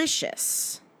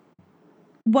malicious?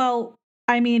 Well,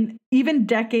 I mean, even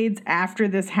decades after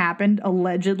this happened,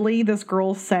 allegedly, this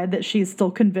girl said that she's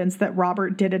still convinced that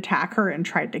Robert did attack her and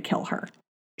tried to kill her.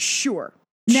 Sure.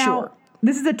 Now,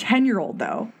 this is a 10-year-old,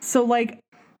 though. So,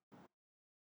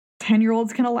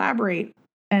 10-year-olds can elaborate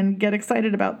and get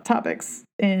excited about topics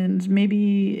and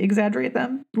maybe exaggerate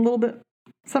them a little bit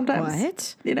sometimes.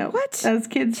 What? You know, what? As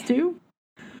kids do.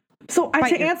 So,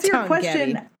 to answer your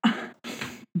question...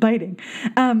 Biting.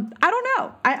 I don't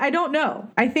know. I don't know.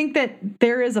 I think that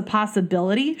there is a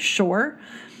possibility. Sure.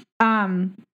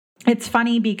 It's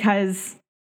funny because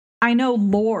I know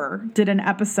Lore did an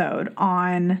episode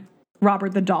on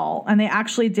Robert the Doll, and they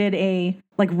actually did a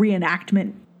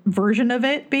reenactment version of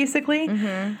it. Basically,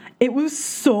 It was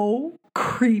so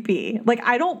creepy.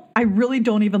 I really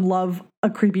don't even love a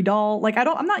creepy doll.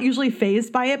 I'm not usually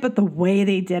fazed by it, but the way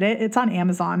they did it, it's on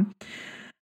Amazon.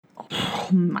 Oh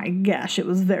my gosh, it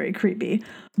was very creepy.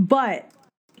 But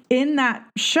in that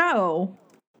show,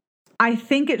 I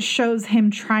think it shows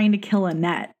him trying to kill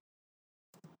Annette.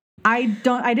 I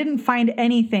didn't find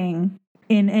anything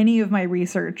in any of my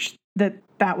research that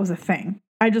was a thing.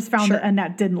 I just found that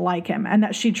Annette didn't like him and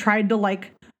that she tried to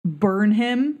burn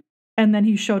him and then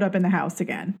he showed up in the house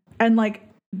again. And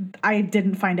I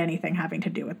didn't find anything having to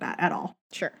do with that at all.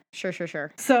 Sure.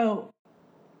 So,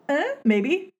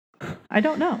 maybe. I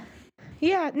don't know.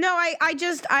 Yeah, no,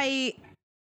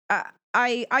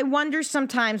 I wonder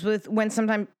sometimes with some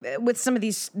of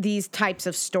these types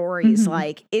of stories,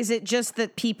 like, is it just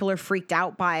that people are freaked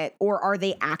out by it, or are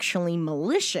they actually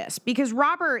malicious? Because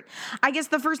Robert, I guess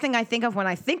the first thing I think of when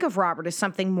I think of Robert is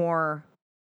something more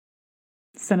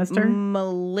sinister,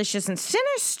 malicious and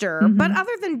sinister. But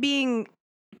other than being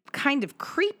kind of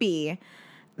creepy,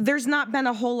 there's not been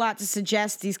a whole lot to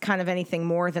suggest he's kind of anything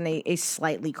more than a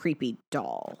slightly creepy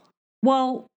doll.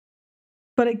 Well,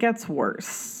 but it gets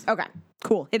worse. Okay,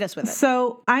 cool. Hit us with it.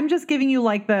 So I'm just giving you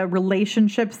like the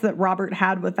relationships that Robert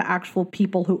had with the actual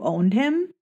people who owned him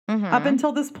up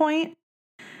until this point.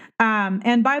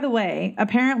 And by the way,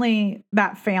 apparently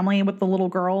that family with the little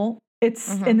girl, it's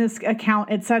in this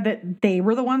account, it said that they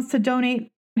were the ones to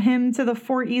donate him to the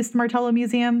Fort East Martello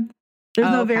Museum. There's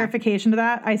no verification to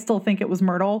that. I still think it was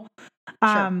Myrtle.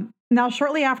 Sure. Now,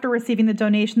 shortly after receiving the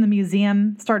donation, the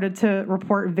museum started to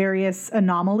report various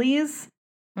anomalies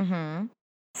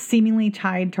seemingly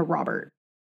tied to Robert.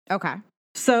 Okay.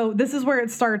 So this is where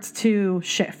it starts to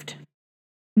shift.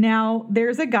 Now,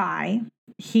 there's a guy.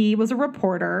 He was a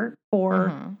reporter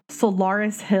for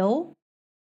Solaris Hill.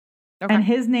 Okay. And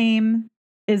his name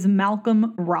is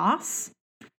Malcolm Ross.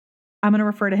 I'm going to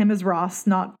refer to him as Ross,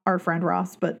 not our friend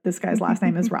Ross, but this guy's last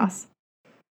name is Ross.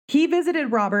 He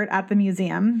visited Robert at the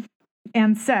museum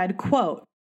and said, quote,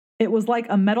 "It was like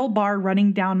a metal bar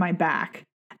running down my back.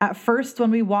 At first,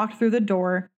 when we walked through the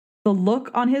door, the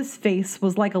look on his face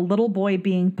was like a little boy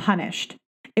being punished.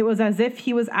 It was as if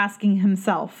he was asking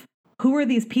himself, who are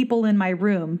these people in my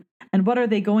room, and what are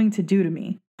they going to do to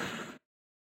me?"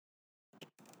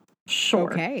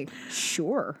 Sure. Okay,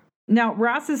 sure. Now,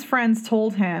 Ross's friends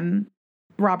told him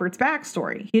Robert's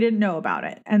backstory. He didn't know about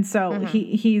it. And so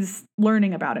he's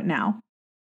learning about it now.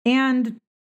 And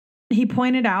he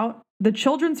pointed out the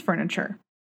children's furniture.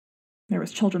 There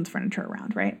was children's furniture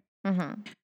around, right?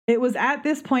 It was at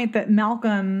this point that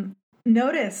Malcolm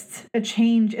noticed a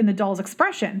change in the doll's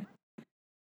expression.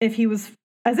 As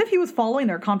if he was following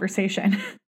their conversation.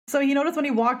 So he noticed when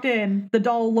he walked in, the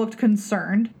doll looked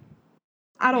concerned.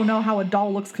 I don't know how a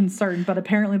doll looks concerned, but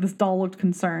apparently this doll looked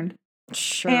concerned.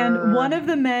 Sure. And one of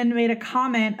the men made a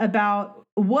comment about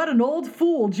what an old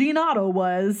fool Gene Otto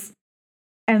was.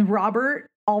 And Robert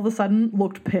all of a sudden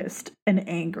looked pissed and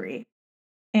angry.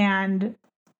 And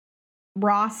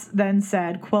Ross then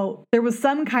said, quote, "There was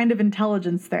some kind of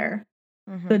intelligence there.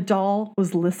 The doll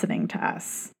was listening to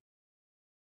us."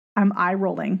 I'm eye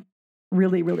rolling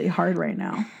really, really hard right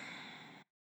now.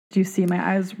 Do you see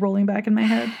my eyes rolling back in my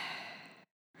head?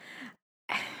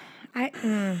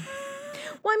 Well,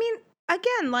 I mean,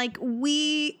 again, like,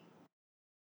 we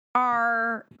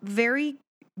are very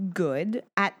good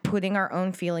at putting our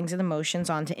own feelings and emotions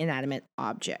onto inanimate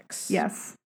objects.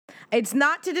 Yes. It's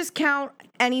not to discount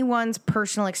anyone's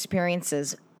personal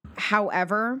experiences.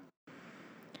 However,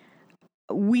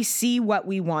 we see what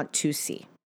we want to see.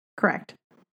 Correct.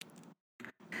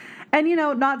 And,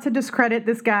 not to discredit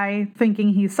this guy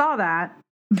thinking he saw that,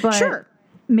 but sure,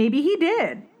 maybe he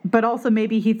did. But also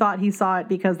maybe he thought he saw it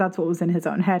because that's what was in his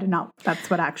own head and not that's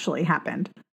what actually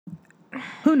happened.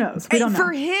 Who knows? We don't know.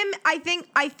 For him, I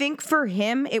think for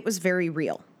him, it was very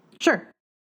real. Sure.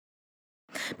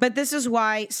 But this is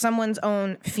why someone's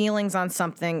own feelings on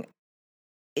something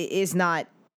is not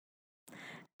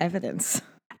evidence.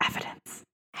 Evidence.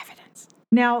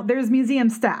 Now, there's museum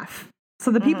staff.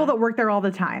 So the people that work there all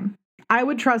the time. I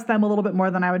would trust them a little bit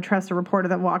more than I would trust a reporter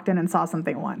that walked in and saw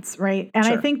something once, right? And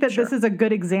I think that this is a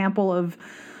good example of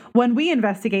when we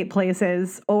investigate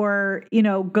places or,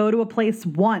 go to a place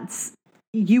once,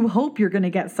 you hope you're going to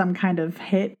get some kind of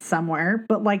hit somewhere.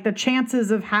 But like the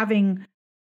chances of having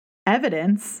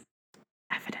evidence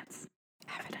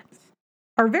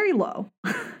are very low.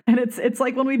 And it's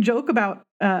like when we joke about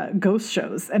ghost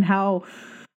shows and how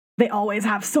they always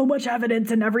have so much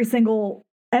evidence in every single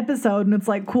episode, and it's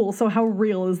like, cool, so how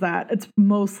real is that? It's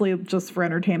mostly just for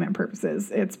entertainment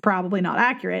purposes. It's probably not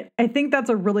accurate. I think that's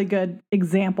a really good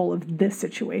example of this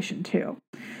situation too.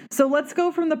 So let's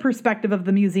go from the perspective of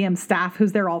the museum staff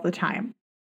who's there all the time.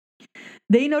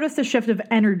 They noticed a shift of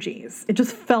energies. It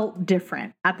just felt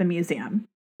different at the museum,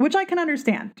 which I can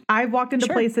understand. I've walked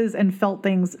into places and felt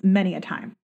things many a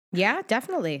time. Yeah,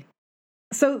 definitely.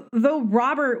 So though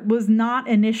Robert was not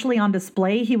initially on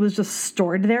display, he was just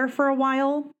stored there for a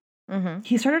while.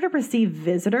 He started to receive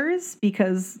visitors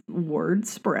because word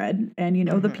spread and,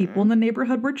 the people in the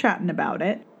neighborhood were chatting about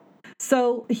it.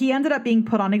 So he ended up being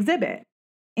put on exhibit,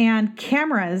 and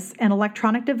cameras and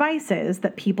electronic devices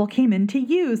that people came in to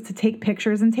use to take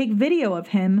pictures and take video of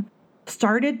him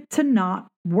started to not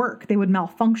work. They would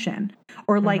malfunction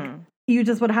or you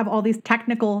just would have all these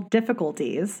technical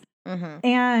difficulties.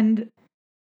 And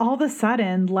all of a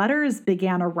sudden, letters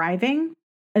began arriving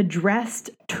addressed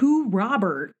to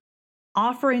Robert,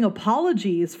 offering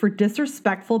apologies for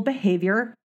disrespectful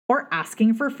behavior or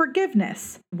asking for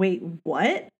forgiveness. Wait,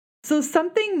 what? So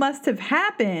something must have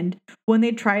happened when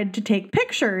they tried to take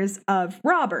pictures of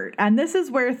Robert. And this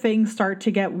is where things start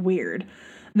to get weird.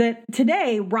 That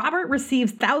today, Robert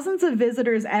receives thousands of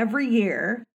visitors every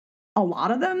year. A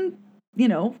lot of them,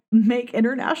 make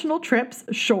international trips,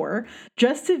 sure,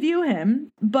 just to view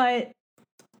him. But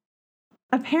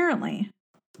apparently,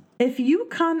 if you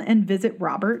come and visit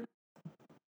Robert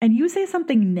and you say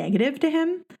something negative to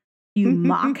him, you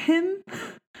mock him,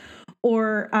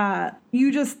 or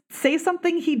you just say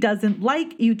something he doesn't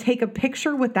like, you take a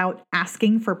picture without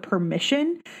asking for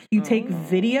permission, you take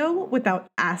video without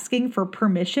asking for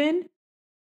permission,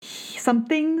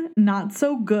 something not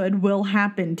so good will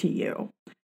happen to you.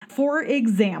 For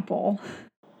example,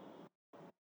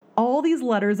 all these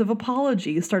letters of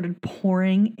apology started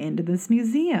pouring into this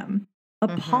museum,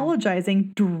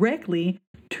 apologizing directly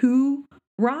to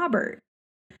Robert.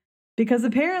 Because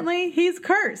apparently he's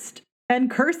cursed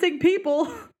and cursing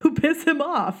people who piss him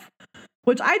off,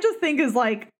 which I just think is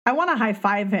like, I want to high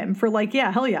five him for like,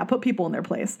 yeah, hell yeah, put people in their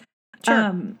place.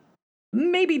 Sure.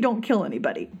 Maybe don't kill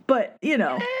anybody, but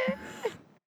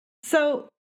So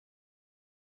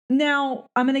now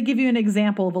I'm going to give you an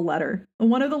example of a letter.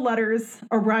 One of the letters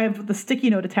arrived with a sticky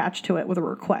note attached to it with a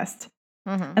request.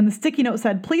 And the sticky note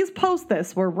said, please post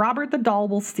this where Robert the doll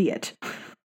will see it.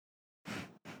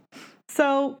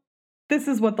 So this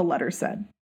is what the letter said.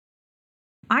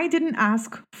 I didn't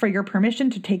ask for your permission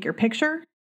to take your picture,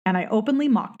 and I openly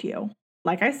mocked you.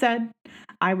 Like I said,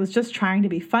 I was just trying to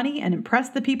be funny and impress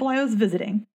the people I was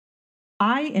visiting.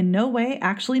 I in no way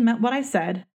actually meant what I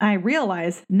said. I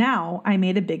realize now I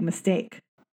made a big mistake.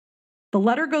 The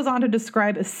letter goes on to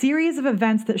describe a series of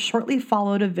events that shortly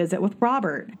followed a visit with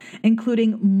Robert,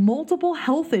 including multiple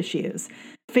health issues,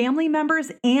 family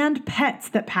members and pets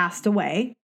that passed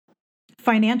away,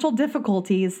 financial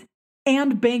difficulties,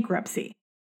 and bankruptcy.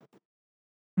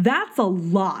 That's a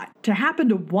lot to happen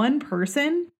to one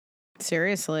person.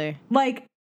 Seriously. Like,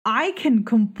 I can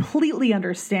completely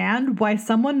understand why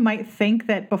someone might think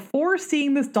that before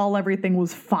seeing this doll, everything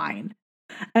was fine.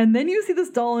 And then you see this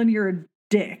doll and you're a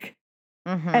dick.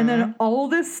 And then all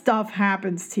this stuff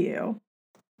happens to you.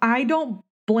 I don't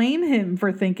blame him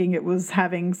for thinking it was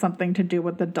having something to do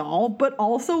with the doll, but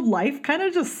also life kind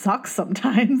of just sucks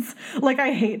sometimes. Like,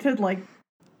 I hate to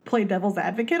play devil's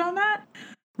advocate on that.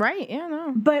 Right, yeah,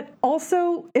 no. But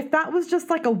also, if that was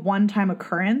just like a one-time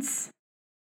occurrence,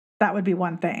 that would be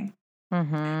one thing.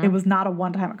 It was not a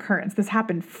one-time occurrence. This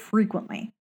happened frequently.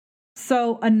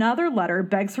 So another letter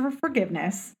begs for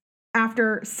forgiveness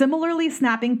after similarly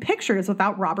snapping pictures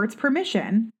without Robert's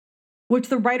permission, which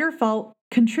the writer felt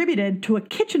contributed to a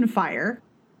kitchen fire,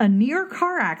 a near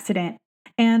car accident,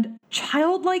 and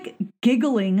childlike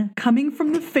giggling coming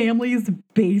from the family's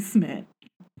basement.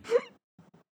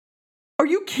 Are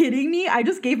you kidding me? I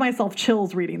just gave myself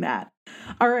chills reading that.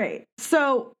 All right,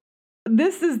 so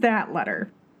this is that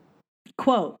letter.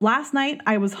 Quote, last night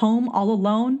I was home all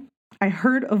alone. I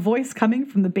heard a voice coming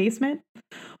from the basement.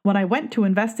 When I went to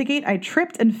investigate, I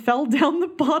tripped and fell down the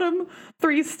bottom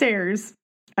 3 stairs.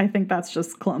 I think that's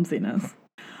just clumsiness.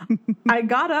 I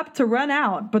got up to run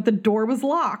out, but the door was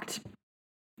locked.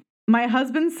 My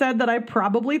husband said that I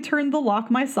probably turned the lock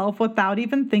myself without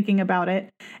even thinking about it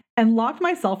and locked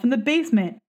myself in the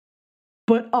basement.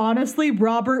 But honestly,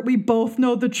 Robert, we both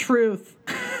know the truth.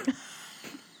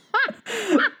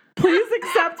 Please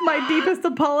accept my deepest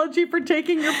apology for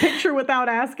taking your picture without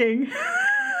asking.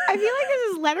 I feel like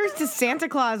this is letters to Santa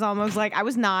Claus almost. Like, I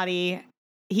was naughty.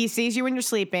 He sees you when you're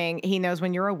sleeping. He knows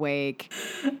when you're awake.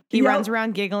 He runs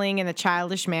around giggling in a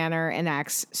childish manner and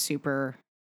acts super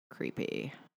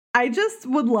creepy. I just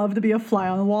would love to be a fly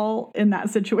on the wall in that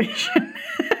situation.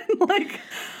 Like,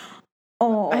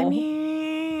 oh. I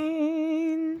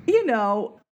mean,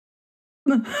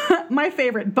 my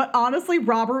favorite. But honestly,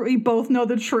 Robert, we both know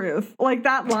the truth. Like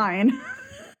that line.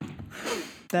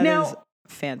 That is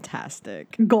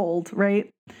fantastic. Gold, right?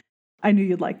 I knew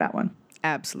you'd like that one.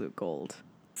 Absolute gold.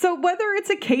 So whether it's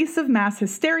a case of mass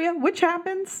hysteria, which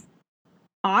happens,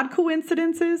 odd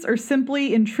coincidences, or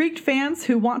simply intrigued fans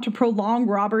who want to prolong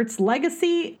Robert's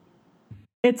legacy,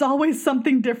 it's always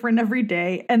something different every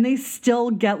day, and they still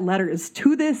get letters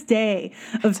to this day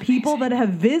of people that have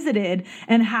visited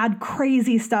and had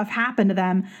crazy stuff happen to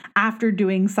them after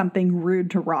doing something rude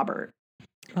to Robert.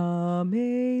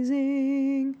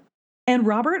 Amazing. And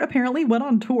Robert apparently went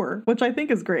on tour, which I think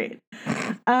is great.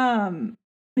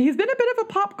 He's been a bit of a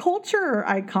pop culture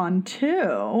icon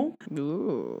too.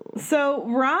 Ooh. So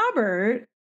Robert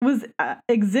was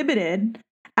exhibited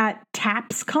at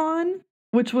TAPSCon,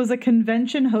 which was a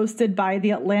convention hosted by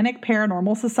the Atlantic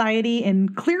Paranormal Society in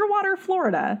Clearwater,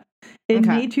 Florida in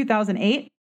May 2008.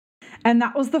 And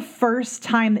that was the first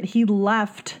time that he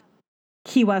left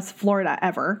Key West, Florida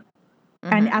ever.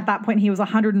 Mm-hmm. And at that point, he was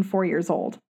 104 years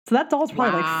old. So that doll's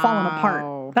probably like falling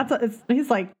apart. He's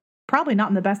like probably not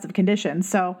in the best of condition.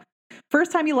 So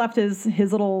first time he left his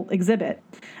little exhibit.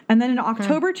 And then in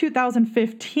October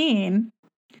 2015,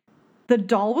 the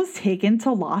doll was taken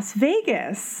to Las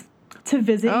Vegas to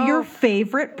visit your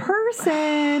favorite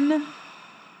person,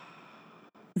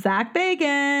 Zach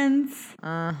Bagans.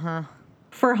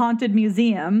 For his Haunted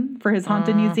Museum.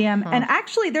 And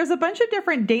actually, there's a bunch of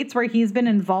different dates where he's been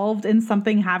involved in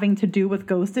something having to do with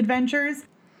ghost adventures.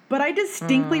 But I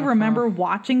distinctly remember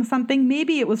watching something.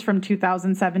 Maybe it was from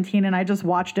 2017 and I just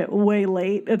watched it way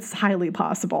late. It's highly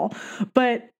possible.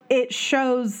 But it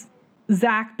shows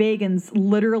Zach Bagans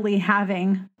literally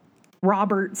having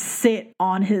Robert sit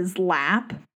on his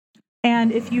lap.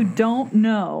 And if you don't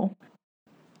know,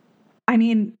 I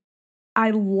mean,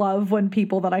 I love when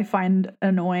people that I find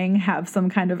annoying have some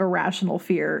kind of irrational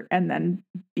fear and then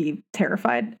be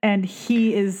terrified. And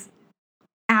he is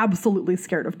absolutely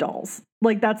scared of dolls.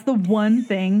 Like, that's the one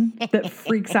thing that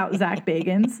freaks out Zach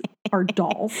Bagans are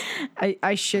dolls.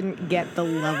 I shouldn't get the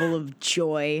level of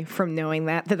joy from knowing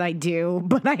that I do,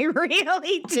 but I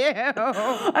really do.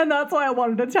 And that's why I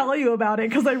wanted to tell you about it,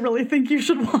 because I really think you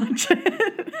should watch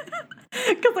it.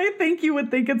 Because I think you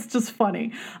would think it's just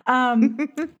funny.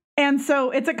 And so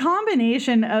it's a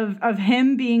combination of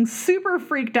him being super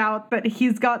freaked out that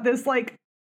he's got this like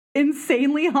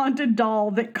insanely haunted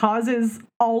doll that causes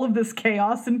all of this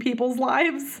chaos in people's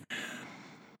lives.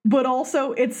 But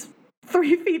also it's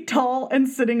 3 feet tall and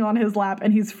sitting on his lap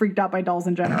and he's freaked out by dolls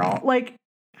in general. Like,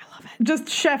 I love it. Just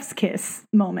chef's kiss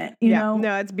moment, you know?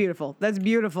 No, it's beautiful. That's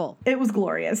beautiful. It was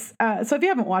glorious. So if you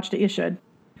haven't watched it, you should.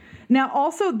 Now,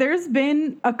 also, there's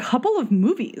been a couple of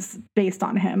movies based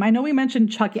on him. I know we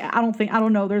mentioned Chucky. I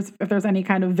don't know if there's any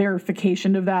kind of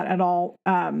verification of that at all.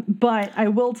 But I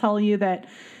will tell you that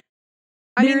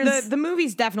I mean, the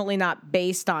movie's definitely not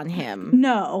based on him.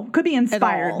 No, could be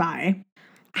inspired by.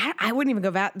 I wouldn't even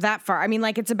go that far. I mean,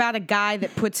 like, it's about a guy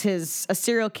that a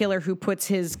serial killer who puts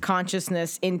his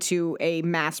consciousness into a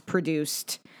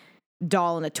mass-produced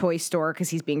doll in a toy store because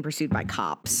he's being pursued by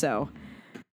cops. So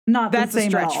not that's the same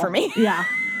a stretch for me. Yeah,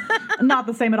 not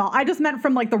the same at all. I just meant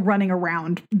from like the running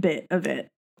around bit of it.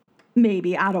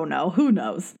 Maybe, I don't know. Who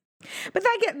knows? But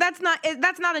that's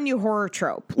not a new horror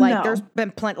trope. Like, there's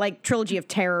been plenty. Like, Trilogy of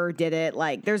Terror did it.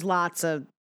 Like, there's lots of.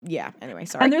 Yeah, anyway,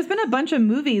 sorry. And there's been a bunch of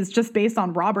movies just based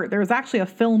on Robert. There was actually a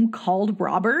film called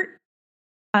Robert.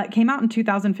 It came out in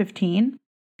 2015.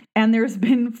 And there's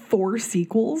been 4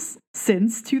 sequels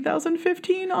since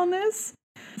 2015 on this.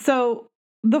 So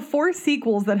the 4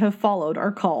 sequels that have followed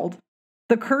are called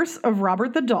The Curse of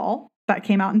Robert the Doll. That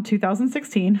came out in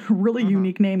 2016. Really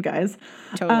unique name, guys.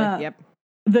 Totally, yep.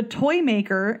 The Toy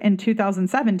Maker in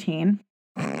 2017.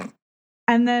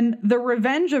 And then The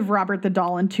Revenge of Robert the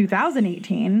Doll in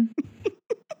 2018.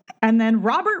 And then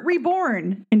Robert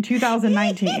Reborn in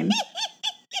 2019.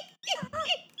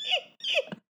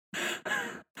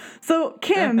 So,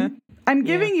 Kim, I'm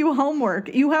giving you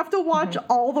homework. You have to watch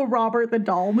all the Robert the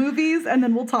Doll movies, and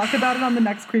then we'll talk about it on the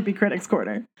next Creepy Critics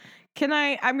Corner.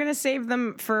 I'm going to save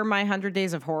them for my 100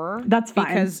 Days of Horror. That's fine.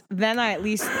 Because then I at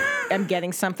least am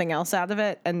getting something else out of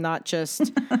it and not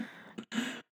just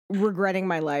regretting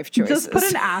my life choices. Just put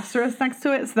an asterisk next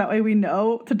to it so that way we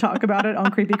know to talk about it on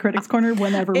Creepy Critics Corner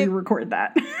whenever we record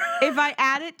that. If I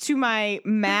add it to my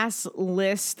mass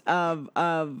list of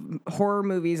horror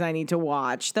movies I need to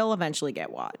watch, they'll eventually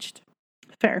get watched.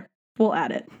 Fair. We'll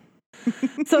add it.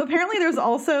 So apparently there's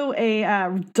also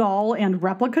a doll and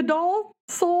replica doll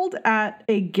sold at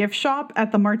a gift shop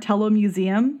at the Martello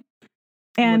Museum.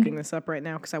 And I'm looking this up right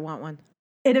now because I want one.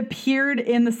 It appeared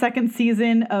in the 2nd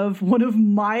season of one of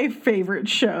my favorite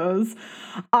shows,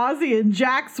 Ozzy and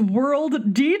Jack's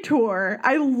World Detour.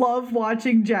 I love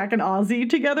watching Jack and Ozzy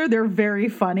together. They're very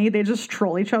funny. They just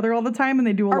troll each other all the time and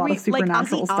they do a lot of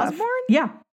supernatural stuff. Osborne? Yeah.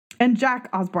 And Jack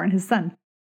Osborne, his son.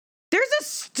 There's a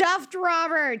stuffed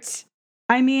Robert.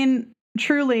 I mean,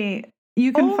 truly,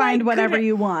 you can find whatever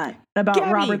you want about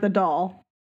Gabby, Robert the Doll.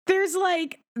 There's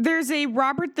a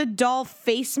Robert the Doll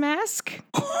face mask.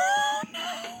 Oh,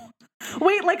 no.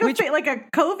 Wait, like a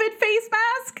COVID face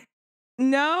mask?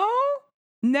 No.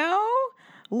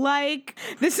 Like,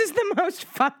 this is the most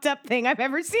fucked up thing I've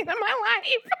ever seen in my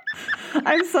life.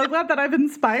 I'm so glad that I've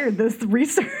inspired this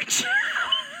research.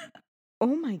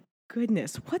 Oh my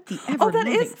goodness. What the ever? Oh, that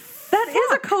is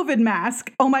a COVID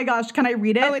mask. Oh my gosh, can I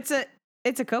read it? Oh, it's a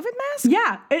It's a COVID mask?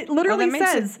 Yeah, it literally that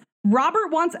makes says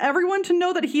Robert wants everyone to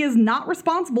know that he is not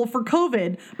responsible for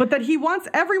COVID, but that he wants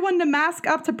everyone to mask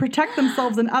up to protect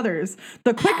themselves and others.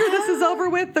 The quicker this is over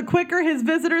with, the quicker his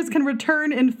visitors can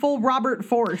return in full Robert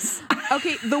force.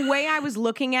 Okay, the way I was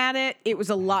looking at it, it was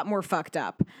a lot more fucked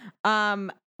up.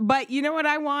 But you know what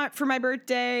I want for my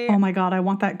birthday? Oh my God, I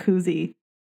want that koozie.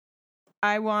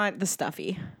 I want the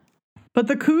stuffy. But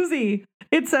the koozie,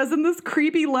 it says in this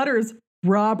creepy letters,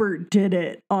 Robert did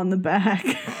it on the back.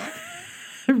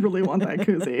 I really want that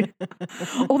koozie.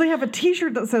 Oh, they have a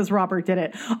t-shirt that says Robert did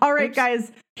it. All right,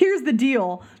 guys, here's the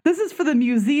deal. This is for the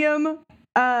Museum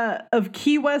of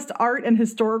Key West Art and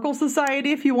Historical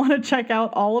Society. If you want to check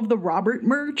out all of the Robert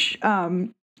merch,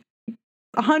 100%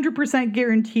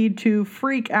 guaranteed to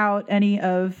freak out any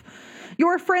of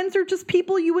your friends or just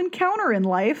people you encounter in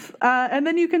life, and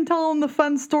then you can tell them the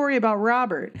fun story about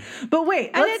Robert. But wait,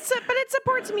 and it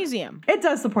supports a museum. It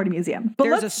does support a museum. But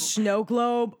there's a snow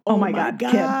globe. Oh my God.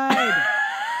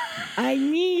 I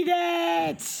need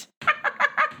it.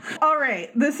 All right,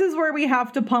 this is where we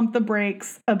have to pump the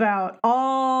brakes about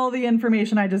all the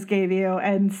information I just gave you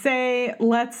and say,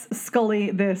 let's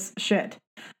Scully this shit.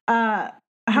 How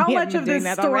much of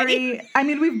this story, I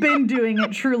mean, we've been doing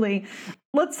it truly.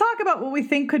 Let's talk about what we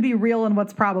think could be real and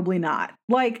what's probably not.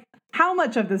 Like, how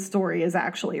much of this story is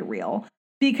actually real?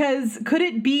 Because could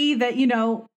it be that, you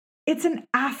know, it's an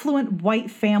affluent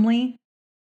white family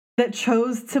that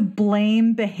chose to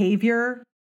blame behavior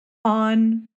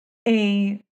on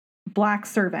a Black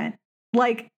servant?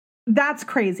 Like, that's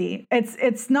crazy.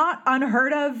 It's not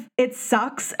unheard of. It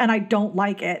sucks and I don't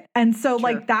like it. And so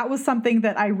like that was something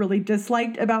that I really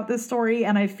disliked about this story,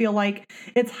 and I feel like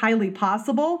it's highly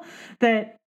possible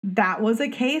that that was a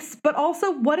case. But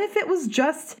also, what if it was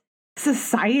just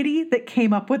society that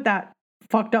came up with that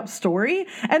fucked up story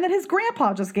and then his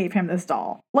grandpa just gave him this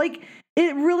doll? Like,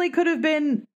 it really could have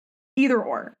been either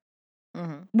or.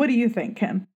 Mm-hmm. What do you think,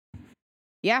 Kim?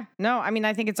 Yeah, no, I mean,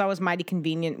 I think it's always mighty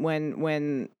convenient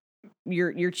when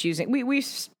you're choosing. We've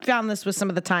found this with some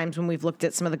of the times when we've looked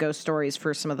at some of the ghost stories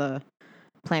for some of the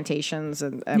plantations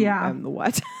and the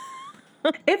what.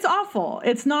 It's awful.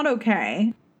 It's not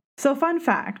okay. So, fun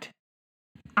fact,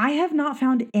 I have not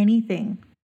found anything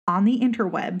on the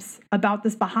interwebs about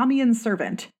this Bahamian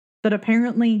servant that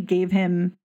apparently gave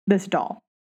him this doll.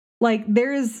 Like,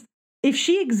 if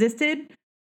she existed,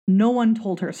 no one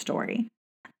told her story.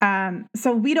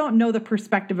 So we don't know the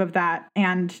perspective of that.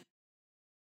 And,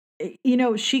 you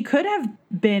know, she could have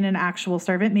been an actual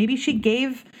servant. Maybe she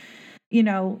gave, you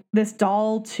know, this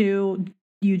doll to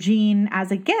Eugene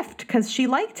as a gift because she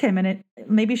liked him, and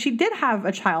maybe she did have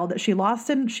a child that she lost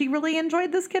and she really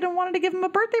enjoyed this kid and wanted to give him a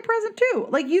birthday present too.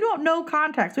 Like, you don't know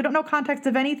context. We don't know context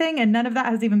of anything, and none of that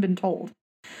has even been told.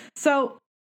 So,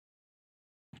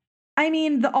 I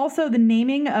mean, also the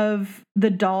naming of the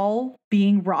doll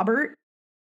being Robert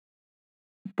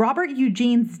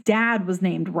Eugene's dad was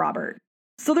named Robert.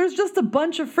 So there's just a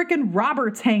bunch of freaking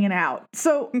Roberts hanging out.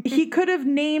 So he could have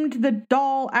named the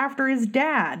doll after his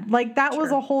dad. Like, that was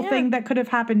a whole thing that could have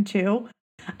happened too.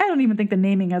 I don't even think the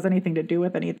naming has anything to do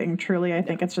with anything, truly. I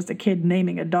think it's just a kid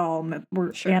naming a doll, and that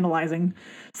we're analyzing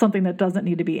something that doesn't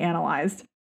need to be analyzed.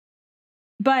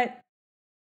 But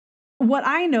what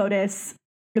I notice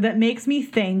that makes me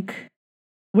think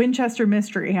Winchester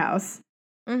Mystery House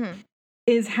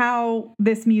is how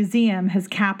this museum has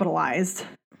capitalized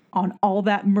on all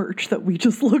that merch that we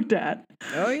just looked at.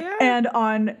 Oh, yeah. And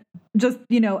on just,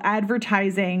 you know,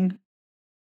 advertising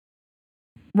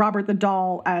Robert the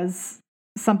doll as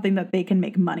something that they can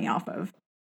make money off of.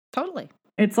 Totally.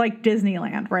 It's like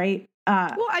Disneyland, right?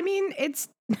 Well, I mean,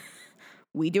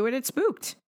 we do it at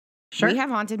Spooked. Sure. We have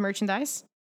haunted merchandise.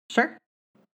 Sure.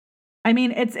 I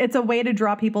mean, it's a way to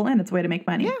draw people in. It's a way to make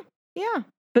money. Yeah. Yeah.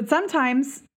 But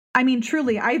sometimes, I mean,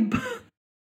 truly,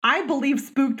 I believe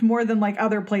Spooked more than like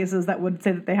other places that would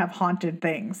say that they have haunted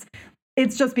things.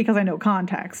 It's just because I know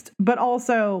context. But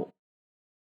also,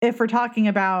 if we're talking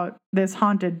about this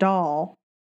haunted doll,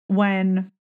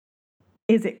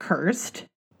 is it cursed?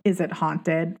 Is it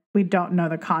haunted? We don't know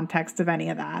the context of any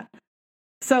of that.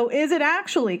 So is it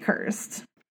actually cursed?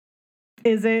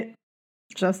 Is it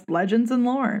just legends and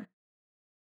lore?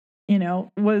 You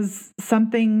know, was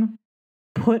something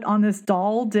put on this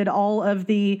doll? Did all of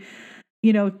the,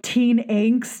 you know, teen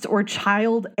angst or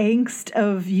child angst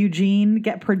of Eugene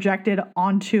get projected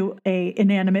onto a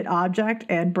inanimate object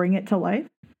and bring it to life?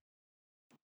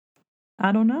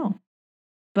 I don't know.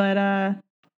 But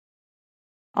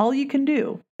all you can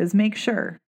do is make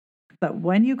sure that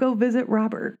when you go visit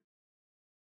Robert,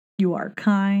 you are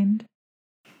kind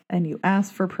and you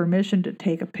ask for permission to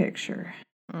take a picture.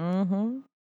 Mm-hmm.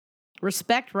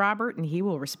 Respect Robert, and he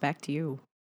will respect you.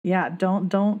 Yeah, don't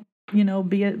don't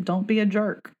be a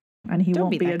jerk, and he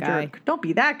won't be a jerk. Don't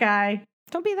be that guy.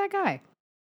 Don't be that guy.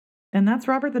 And that's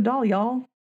Robert the doll, y'all.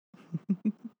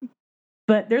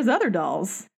 But there's other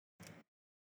dolls.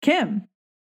 Kim.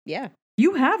 Yeah.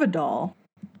 You have a doll.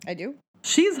 I do.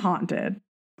 She's haunted.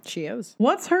 She is.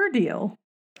 What's her deal?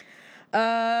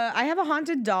 I have a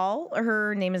haunted doll.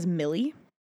 Her name is Millie.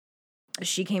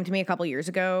 She came to me a couple years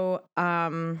ago.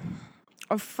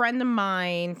 A friend of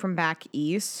mine from back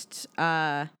east,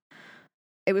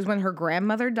 it was when her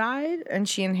grandmother died, and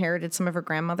she inherited some of her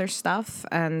grandmother's stuff,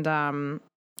 and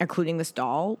including this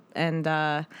doll,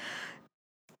 and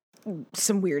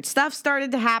some weird stuff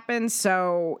started to happen,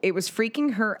 so it was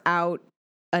freaking her out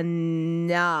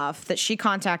enough that she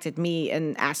contacted me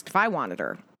and asked if I wanted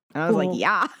her. And I was like,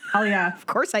 yeah. Oh, yeah. Of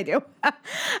course I do. Well,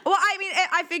 I mean,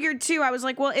 I figured too, I was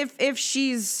like, well, if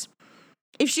she's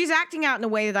acting out in a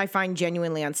way that I find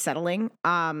genuinely unsettling,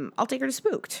 I'll take her to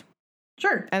Spooked.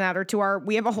 Sure. And add her to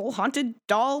we have a whole haunted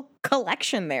doll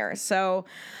collection there. So,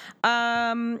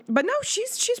 but no,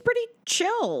 she's pretty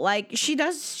chill. Like she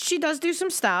does do some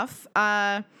stuff.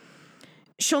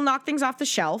 She'll knock things off the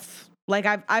shelf. Like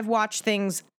I've watched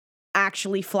things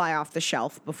actually fly off the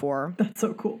shelf before. That's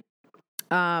so cool.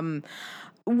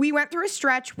 We went through a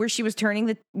stretch where she was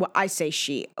turning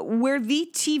where the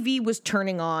TV was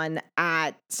turning on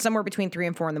at somewhere between 3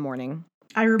 and 4 in the morning.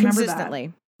 I remember consistently.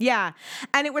 That. Yeah.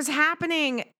 And it was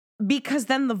happening because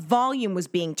then the volume was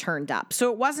being turned up.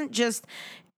 So it wasn't just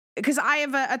because I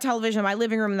have a television in my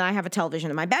living room and I have a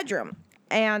television in my bedroom.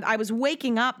 And I was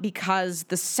waking up because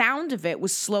the sound of it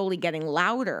was slowly getting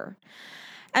louder.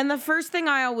 And the first thing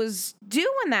I always do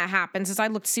when that happens is I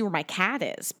look to see where my cat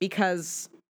is because,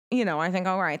 I think,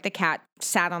 all right, the cat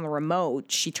sat on the remote.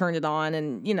 She turned it on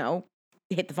and,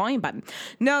 hit the volume button.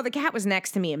 No, the cat was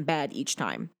next to me in bed each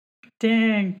time.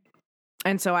 Dang.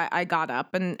 And so I got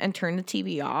up and turned the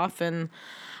TV off. And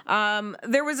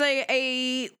there was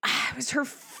it was her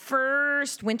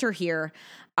first winter here.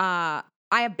 I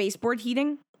have baseboard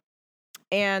heating.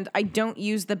 And I don't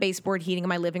use the baseboard heating in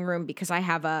my living room because I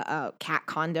have a cat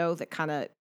condo that kind of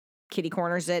kitty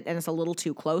corners it and it's a little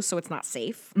too close, so it's not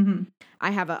safe. Mm-hmm.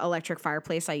 I have an electric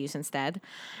fireplace I use instead.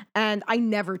 And I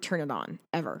never turn it on,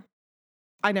 ever.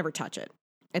 I never touch it.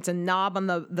 It's a knob on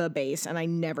the base, and I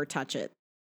never touch it.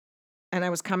 And I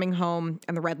was coming home,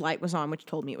 and the red light was on, which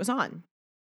told me it was on.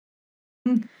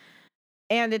 Mm.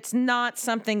 And it's not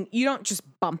something, you don't just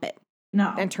bump it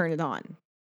and turn it on.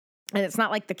 And it's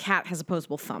not like the cat has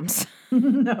opposable thumbs.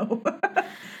 No.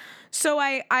 So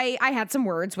I had some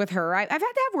words with her. I've had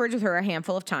to have words with her a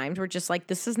handful of times. We're just like,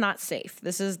 this is not safe.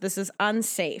 This is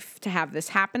unsafe to have this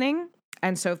happening.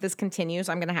 And so if this continues,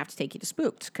 I'm going to have to take you to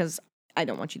Spooked because I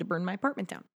don't want you to burn my apartment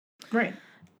down. Right.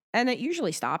 And it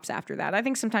usually stops after that. I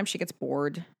think sometimes she gets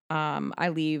bored.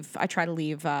 I try to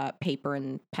leave paper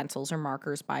and pencils or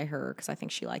markers by her because I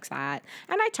think she likes that.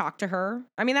 And I talk to her.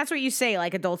 I mean, that's what you say,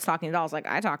 like adults talking to dolls. Like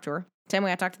I talk to her. Same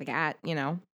way I talk to the cat,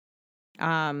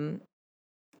 And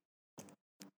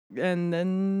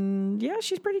then, yeah,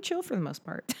 she's pretty chill for the most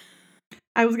part.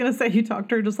 I was going to say you talk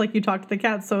to her just like you talk to the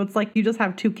cat. So it's like you just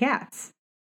have 2 cats.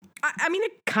 I mean,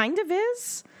 it kind of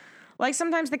is. Like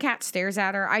sometimes the cat stares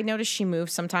at her. I notice she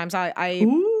moves sometimes.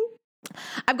 Ooh.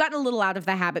 I've gotten a little out of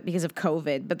the habit because of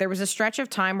COVID, but there was a stretch of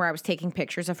time where I was taking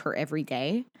pictures of her every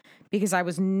day because I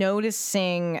was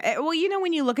noticing,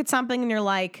 when you look at something and you're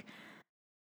like,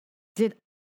 did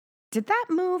that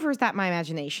move or is that my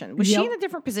imagination? Was she in a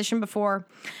different position before?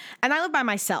 And I live by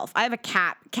myself. I have a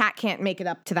cat. Cat can't make it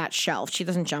up to that shelf. She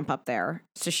doesn't jump up there.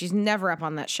 So she's never up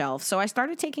on that shelf. So I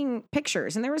started taking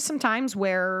pictures and there was some times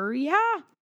where,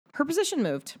 her position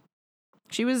moved.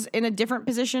 She was in a different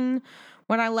position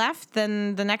when I left,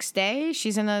 then the next day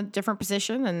she's in a different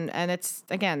position and it's,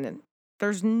 again,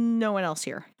 there's no one else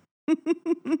here.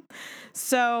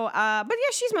 So, but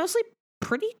yeah, she's mostly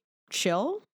pretty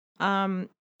chill.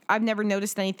 I've never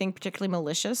noticed anything particularly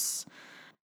malicious.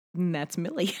 And that's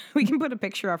Millie. We can put a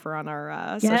picture of her on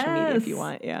our social media if you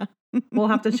want. Yeah. We'll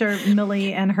have to share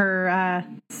Millie and her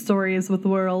stories with the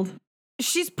world.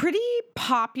 She's pretty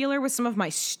popular with some of my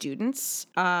students.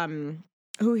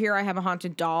 Who hear I have a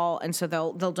haunted doll, and so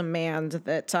they'll demand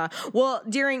that.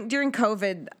 During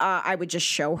COVID, I would just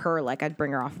show her, like I'd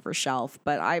bring her off of her shelf.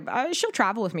 But she'll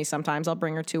travel with me sometimes. I'll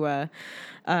bring her to when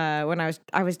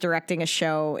I was directing a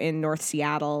show in North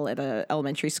Seattle at a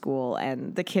elementary school,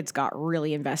 and the kids got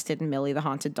really invested in Millie the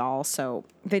haunted doll. So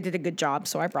they did a good job.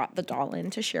 So I brought the doll in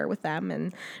to share with them,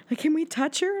 and like, can we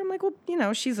touch her? I'm like,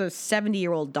 well, she's a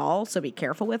 70-year-old doll, so be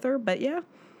careful with her. But yeah.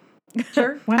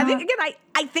 Sure. Why not? I think again,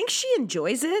 I think she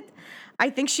enjoys it. I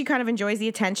think she kind of enjoys the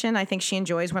attention. I think she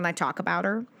enjoys when I talk about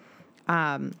her.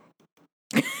 I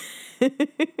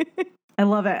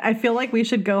love it. I feel like we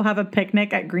should go have a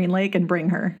picnic at Green Lake and bring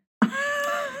her.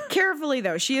 Carefully,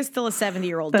 though, she is still a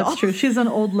 70-year-old doll. That's true. She's an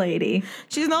old lady.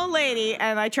 She's an old lady,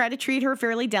 and I try to treat her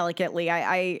fairly delicately.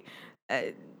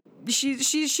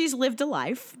 She's lived a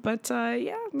life, but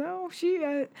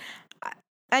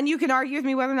and you can argue with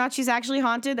me whether or not she's actually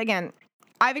haunted. Again,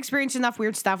 I've experienced enough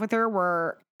weird stuff with her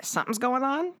where something's going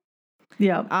on.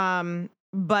 Yeah.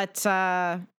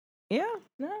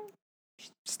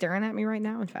 She's staring at me right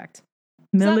now, in fact.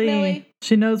 Millie. What's up, Millie?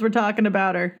 She knows we're talking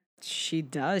about her. She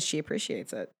does. She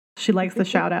appreciates it. She likes the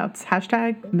shout outs.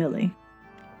 Hashtag Millie.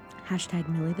 Hashtag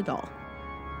Millie the doll.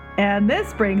 And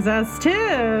this brings us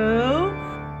to...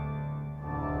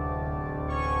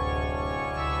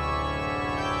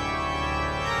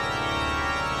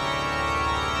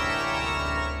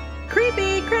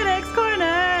 Creepy Critics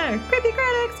Corner! Creepy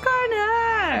Critics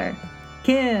Corner!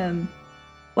 Kim,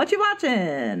 what you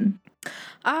watching?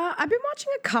 I've been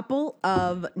watching a couple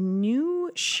of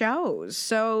new shows.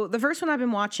 So the first one I've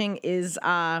been watching is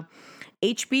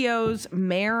HBO's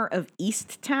Mayor of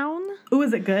Easttown. Ooh,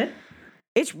 is it good?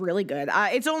 It's really good.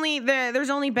 There's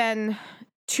only been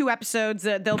 2 episodes.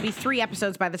 There'll be 3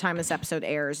 episodes by the time this episode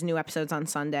airs. New episodes on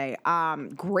Sunday.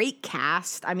 Great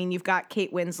cast. I mean, you've got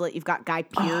Kate Winslet. You've got Guy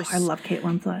Pearce. Oh, I love Kate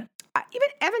Winslet. Even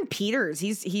Evan Peters.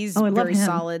 He's I love very him.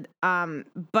 solid.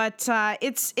 But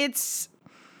it's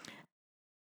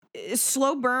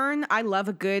slow burn. I love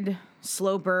a good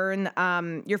slow burn.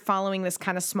 You're following this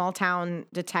kind of small town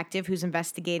detective who's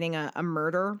investigating a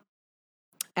murder,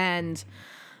 and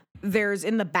there's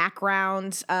in the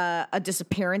background a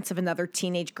disappearance of another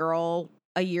teenage girl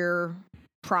a year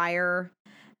prior,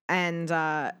 and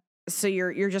so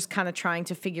you're just kind of trying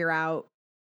to figure out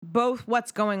both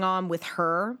what's going on with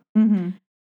her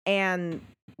and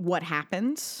what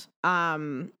happens.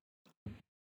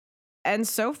 And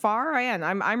so far,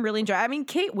 I'm really enjoying. I mean,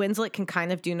 Kate Winslet can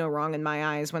kind of do no wrong in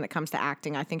my eyes when it comes to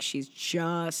acting. I think she's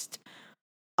just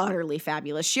utterly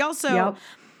fabulous. She also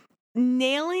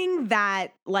nailing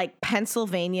that like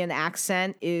Pennsylvanian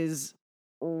accent is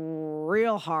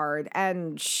real hard,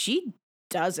 and she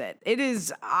does it. It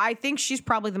is. I think she's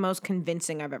probably the most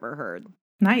convincing I've ever heard.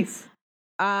 Nice.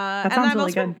 That sounds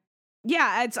really good.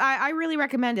 Yeah, I really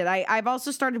recommend it. I've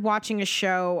also started watching a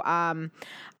show.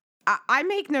 I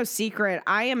make no secret,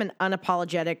 I am an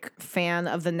unapologetic fan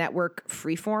of the network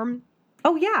Freeform.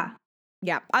 Oh, yeah.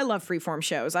 Yeah, I love Freeform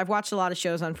shows. I've watched a lot of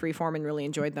shows on Freeform and really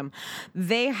enjoyed them.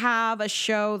 They have a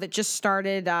show that just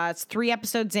started. It's 3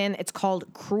 episodes in. It's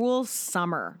called Cruel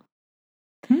Summer.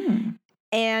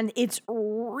 And it's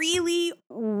really,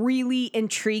 really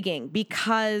intriguing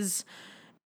because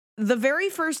the very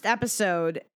first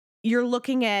episode, you're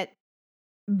looking at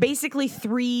basically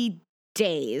 3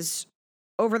 days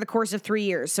over the course of 3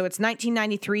 years. So it's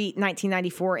 1993,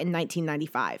 1994, and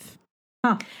 1995.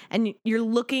 Huh. And you're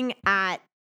looking at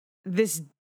this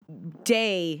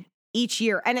day each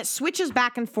year, and it switches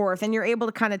back and forth, and you're able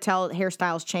to kind of tell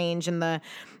hairstyles change and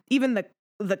even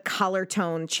the color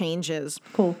tone changes.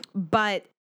 Cool. But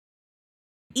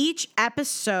each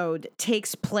episode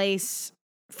takes place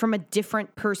from a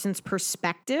different person's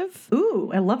perspective.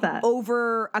 Ooh, I love that.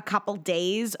 Over a couple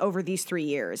days over these 3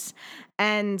 years.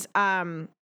 And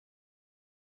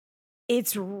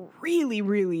it's really,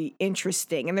 really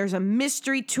interesting. And there's a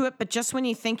mystery to it, but just when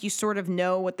you think you sort of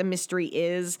know what the mystery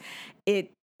is,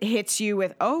 it hits you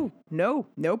with, oh,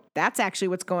 nope, that's actually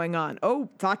what's going on. Oh,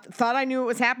 thought I knew what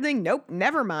was happening. Nope,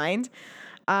 never mind.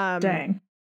 Dang.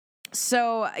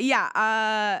 So,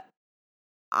 yeah,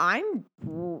 I'm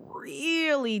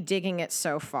really digging it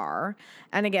so far.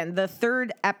 And again, the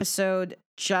 3rd episode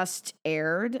just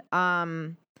aired.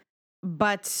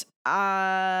 But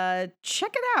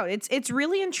check it out. It's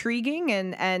really intriguing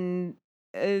and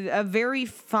a very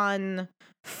fun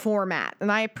format.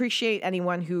 And I appreciate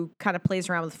anyone who kind of plays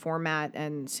around with format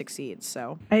and succeeds.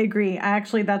 So I agree.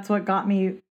 That's what got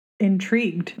me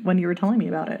intrigued when you were telling me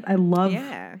about it. I love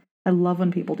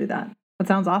when people do that. That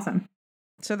sounds awesome.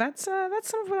 So that's some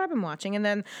of what I've been watching. And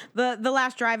then the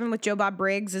Last Drive-In with Joe Bob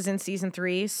Briggs is in season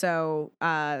 3. So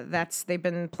they've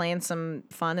been playing some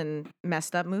fun and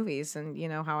messed up movies, and you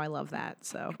know how I love that.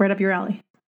 So right up your alley.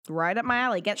 Right up my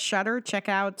alley. Get Shudder. Check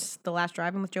out The Last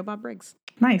Drive-In with Joe Bob Briggs.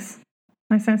 Nice.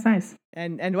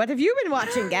 And what have you been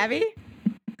watching, Gabby?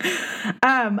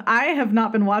 I have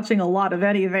not been watching a lot of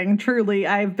anything. Truly,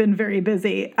 I've been very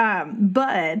busy.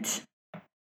 But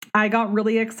I got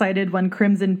really excited when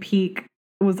Crimson Peak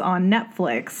was on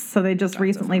Netflix. So they just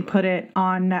recently put it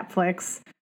on Netflix.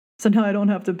 So now I don't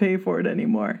have to pay for it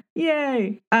anymore.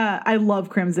 Yay. I love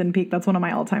Crimson Peak. That's one of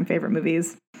my all-time favorite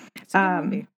movies. It's a good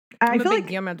movie. I I'm feel a big like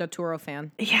Guillermo del Toro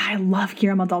fan. yeah, I love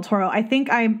Guillermo del Toro. I think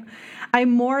I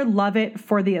more love it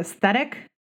for the aesthetic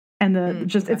and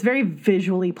the it's very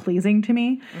visually pleasing to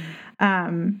me.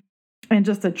 And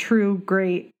just a true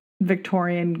great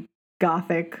Victorian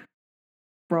Gothic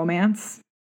romance.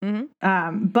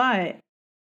 But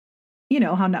you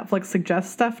know how Netflix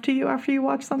suggests stuff to you after you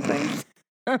watch something?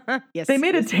 Yes. They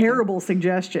made a terrible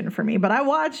suggestion for me, but I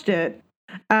watched it.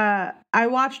 I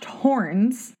watched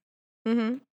Horns.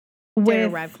 Daniel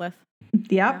Radcliffe. Yep,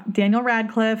 yeah. Daniel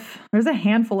Radcliffe. There's a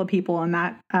handful of people in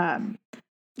that.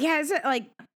 Yeah,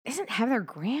 isn't Heather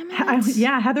Graham in it?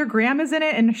 Yeah, Heather Graham is in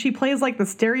it, and she plays like the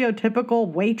stereotypical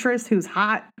waitress who's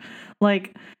hot.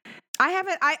 Like,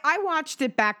 I watched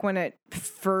it back when it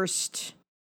first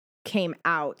came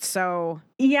out, so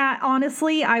yeah,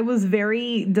 honestly, I was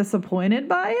very disappointed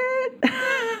by it.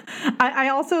 I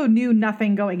also knew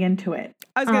nothing going into it.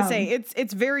 I was gonna say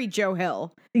it's very Joe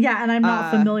Hill. Yeah, and I'm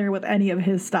not familiar with any of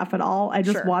his stuff at all. I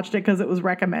just watched it because it was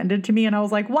recommended to me, and I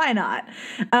was like, why not?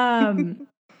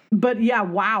 But yeah,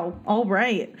 wow, all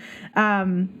right.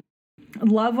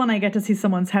 Love when I get to see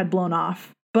someone's head blown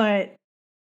off, but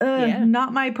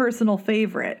not my personal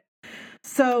favorite.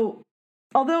 So,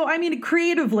 although, I mean,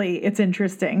 creatively, it's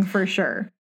interesting for sure.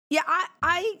 Yeah,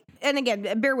 and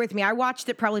again, bear with me. I watched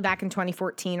it probably back in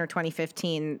 2014 or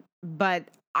 2015, but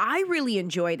I really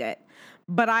enjoyed it.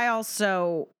 But I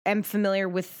also am familiar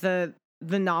with the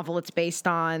novel it's based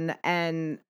on,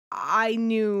 and I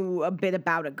knew a bit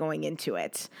about it going into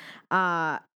it,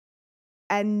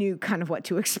 and knew kind of what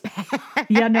to expect.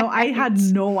 Yeah, no, I had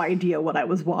no idea what I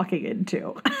was walking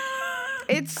into.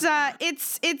 It's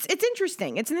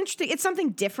interesting. It's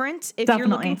something different. If Definitely.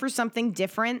 You're looking for something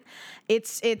different,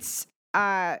 it's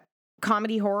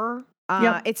comedy horror.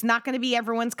 It's not going to be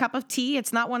everyone's cup of tea.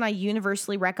 It's not one I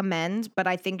universally recommend, but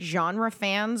I think genre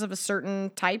fans of a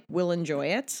certain type will enjoy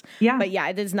it. Yeah. But yeah,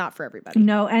 it is not for everybody.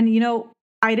 No, and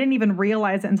I didn't even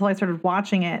realize it until I started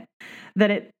watching it that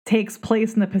it takes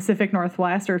place in the Pacific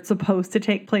Northwest, or it's supposed to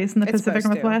take place in the Pacific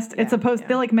Northwest. It's supposed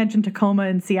they mentioned Tacoma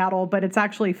and Seattle, but it's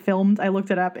actually filmed. I looked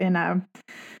it up in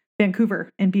Vancouver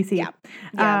in BC. Yeah,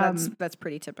 that's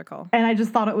pretty typical. And I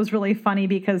just thought it was really funny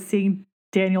because seeing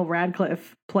Daniel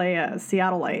Radcliffe play a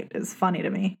Seattleite is funny to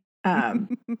me.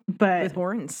 But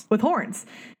with horns,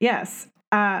 yes.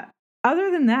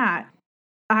 Other than that,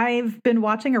 I've been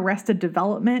watching Arrested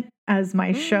Development as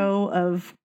my show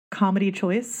of comedy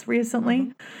choice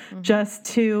recently, just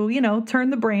to,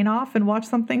 turn the brain off and watch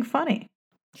something funny.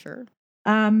 Sure.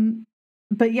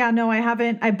 But yeah, no, I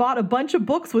haven't. I bought a bunch of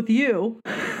books with you.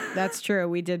 That's true.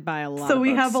 We did buy a lot. So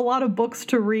we have a lot of books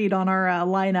to read on our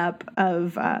lineup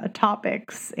of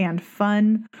topics and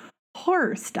fun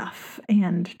horror stuff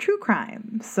and true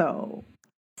crime. So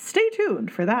stay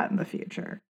tuned for that in the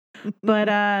future. But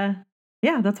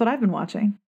yeah, that's what I've been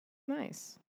watching.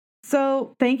 Nice.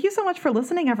 So thank you so much for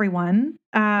listening, everyone.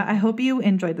 I hope you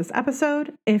enjoyed this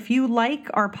episode. If you like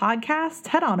our podcast,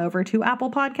 head on over to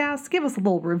Apple Podcasts. Give us a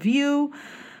little review.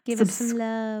 Give us some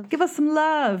love. Give us some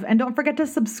love. And don't forget to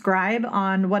subscribe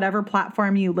on whatever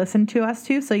platform you listen to us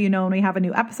to, so you know when we have a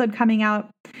new episode coming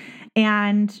out.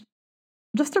 And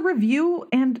just a review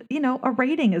and, a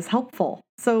rating is helpful.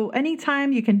 So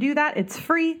anytime you can do that, it's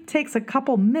free, takes a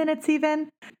couple minutes even,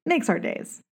 makes our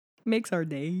days.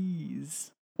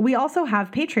 We also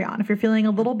have Patreon. If you're feeling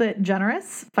a little bit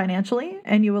generous financially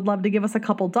and you would love to give us a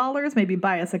couple dollars, maybe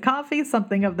buy us a coffee,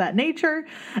 something of that nature,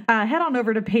 head on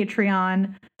over to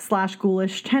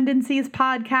Patreon/Ghoulish Tendencies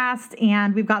Podcast.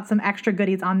 And we've got some extra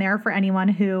goodies on there for anyone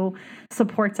who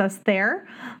supports us there.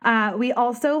 We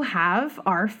also have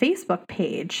our Facebook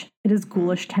page. It is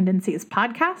Ghoulish Tendencies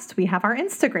Podcast. We have our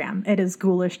Instagram. It is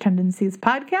Ghoulish Tendencies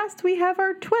Podcast. We have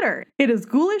our Twitter. It is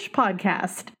Ghoulish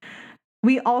Podcast.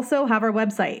 We also have our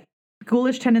website,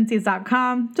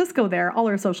 ghoulishtendencies.com. Just go there. All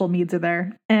our social medias are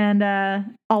there. And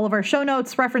all of our show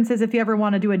notes, references, if you ever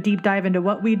want to do a deep dive into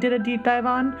what we did a deep dive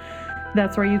on,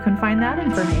 that's where you can find that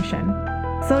information.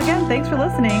 So again, thanks for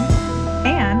listening.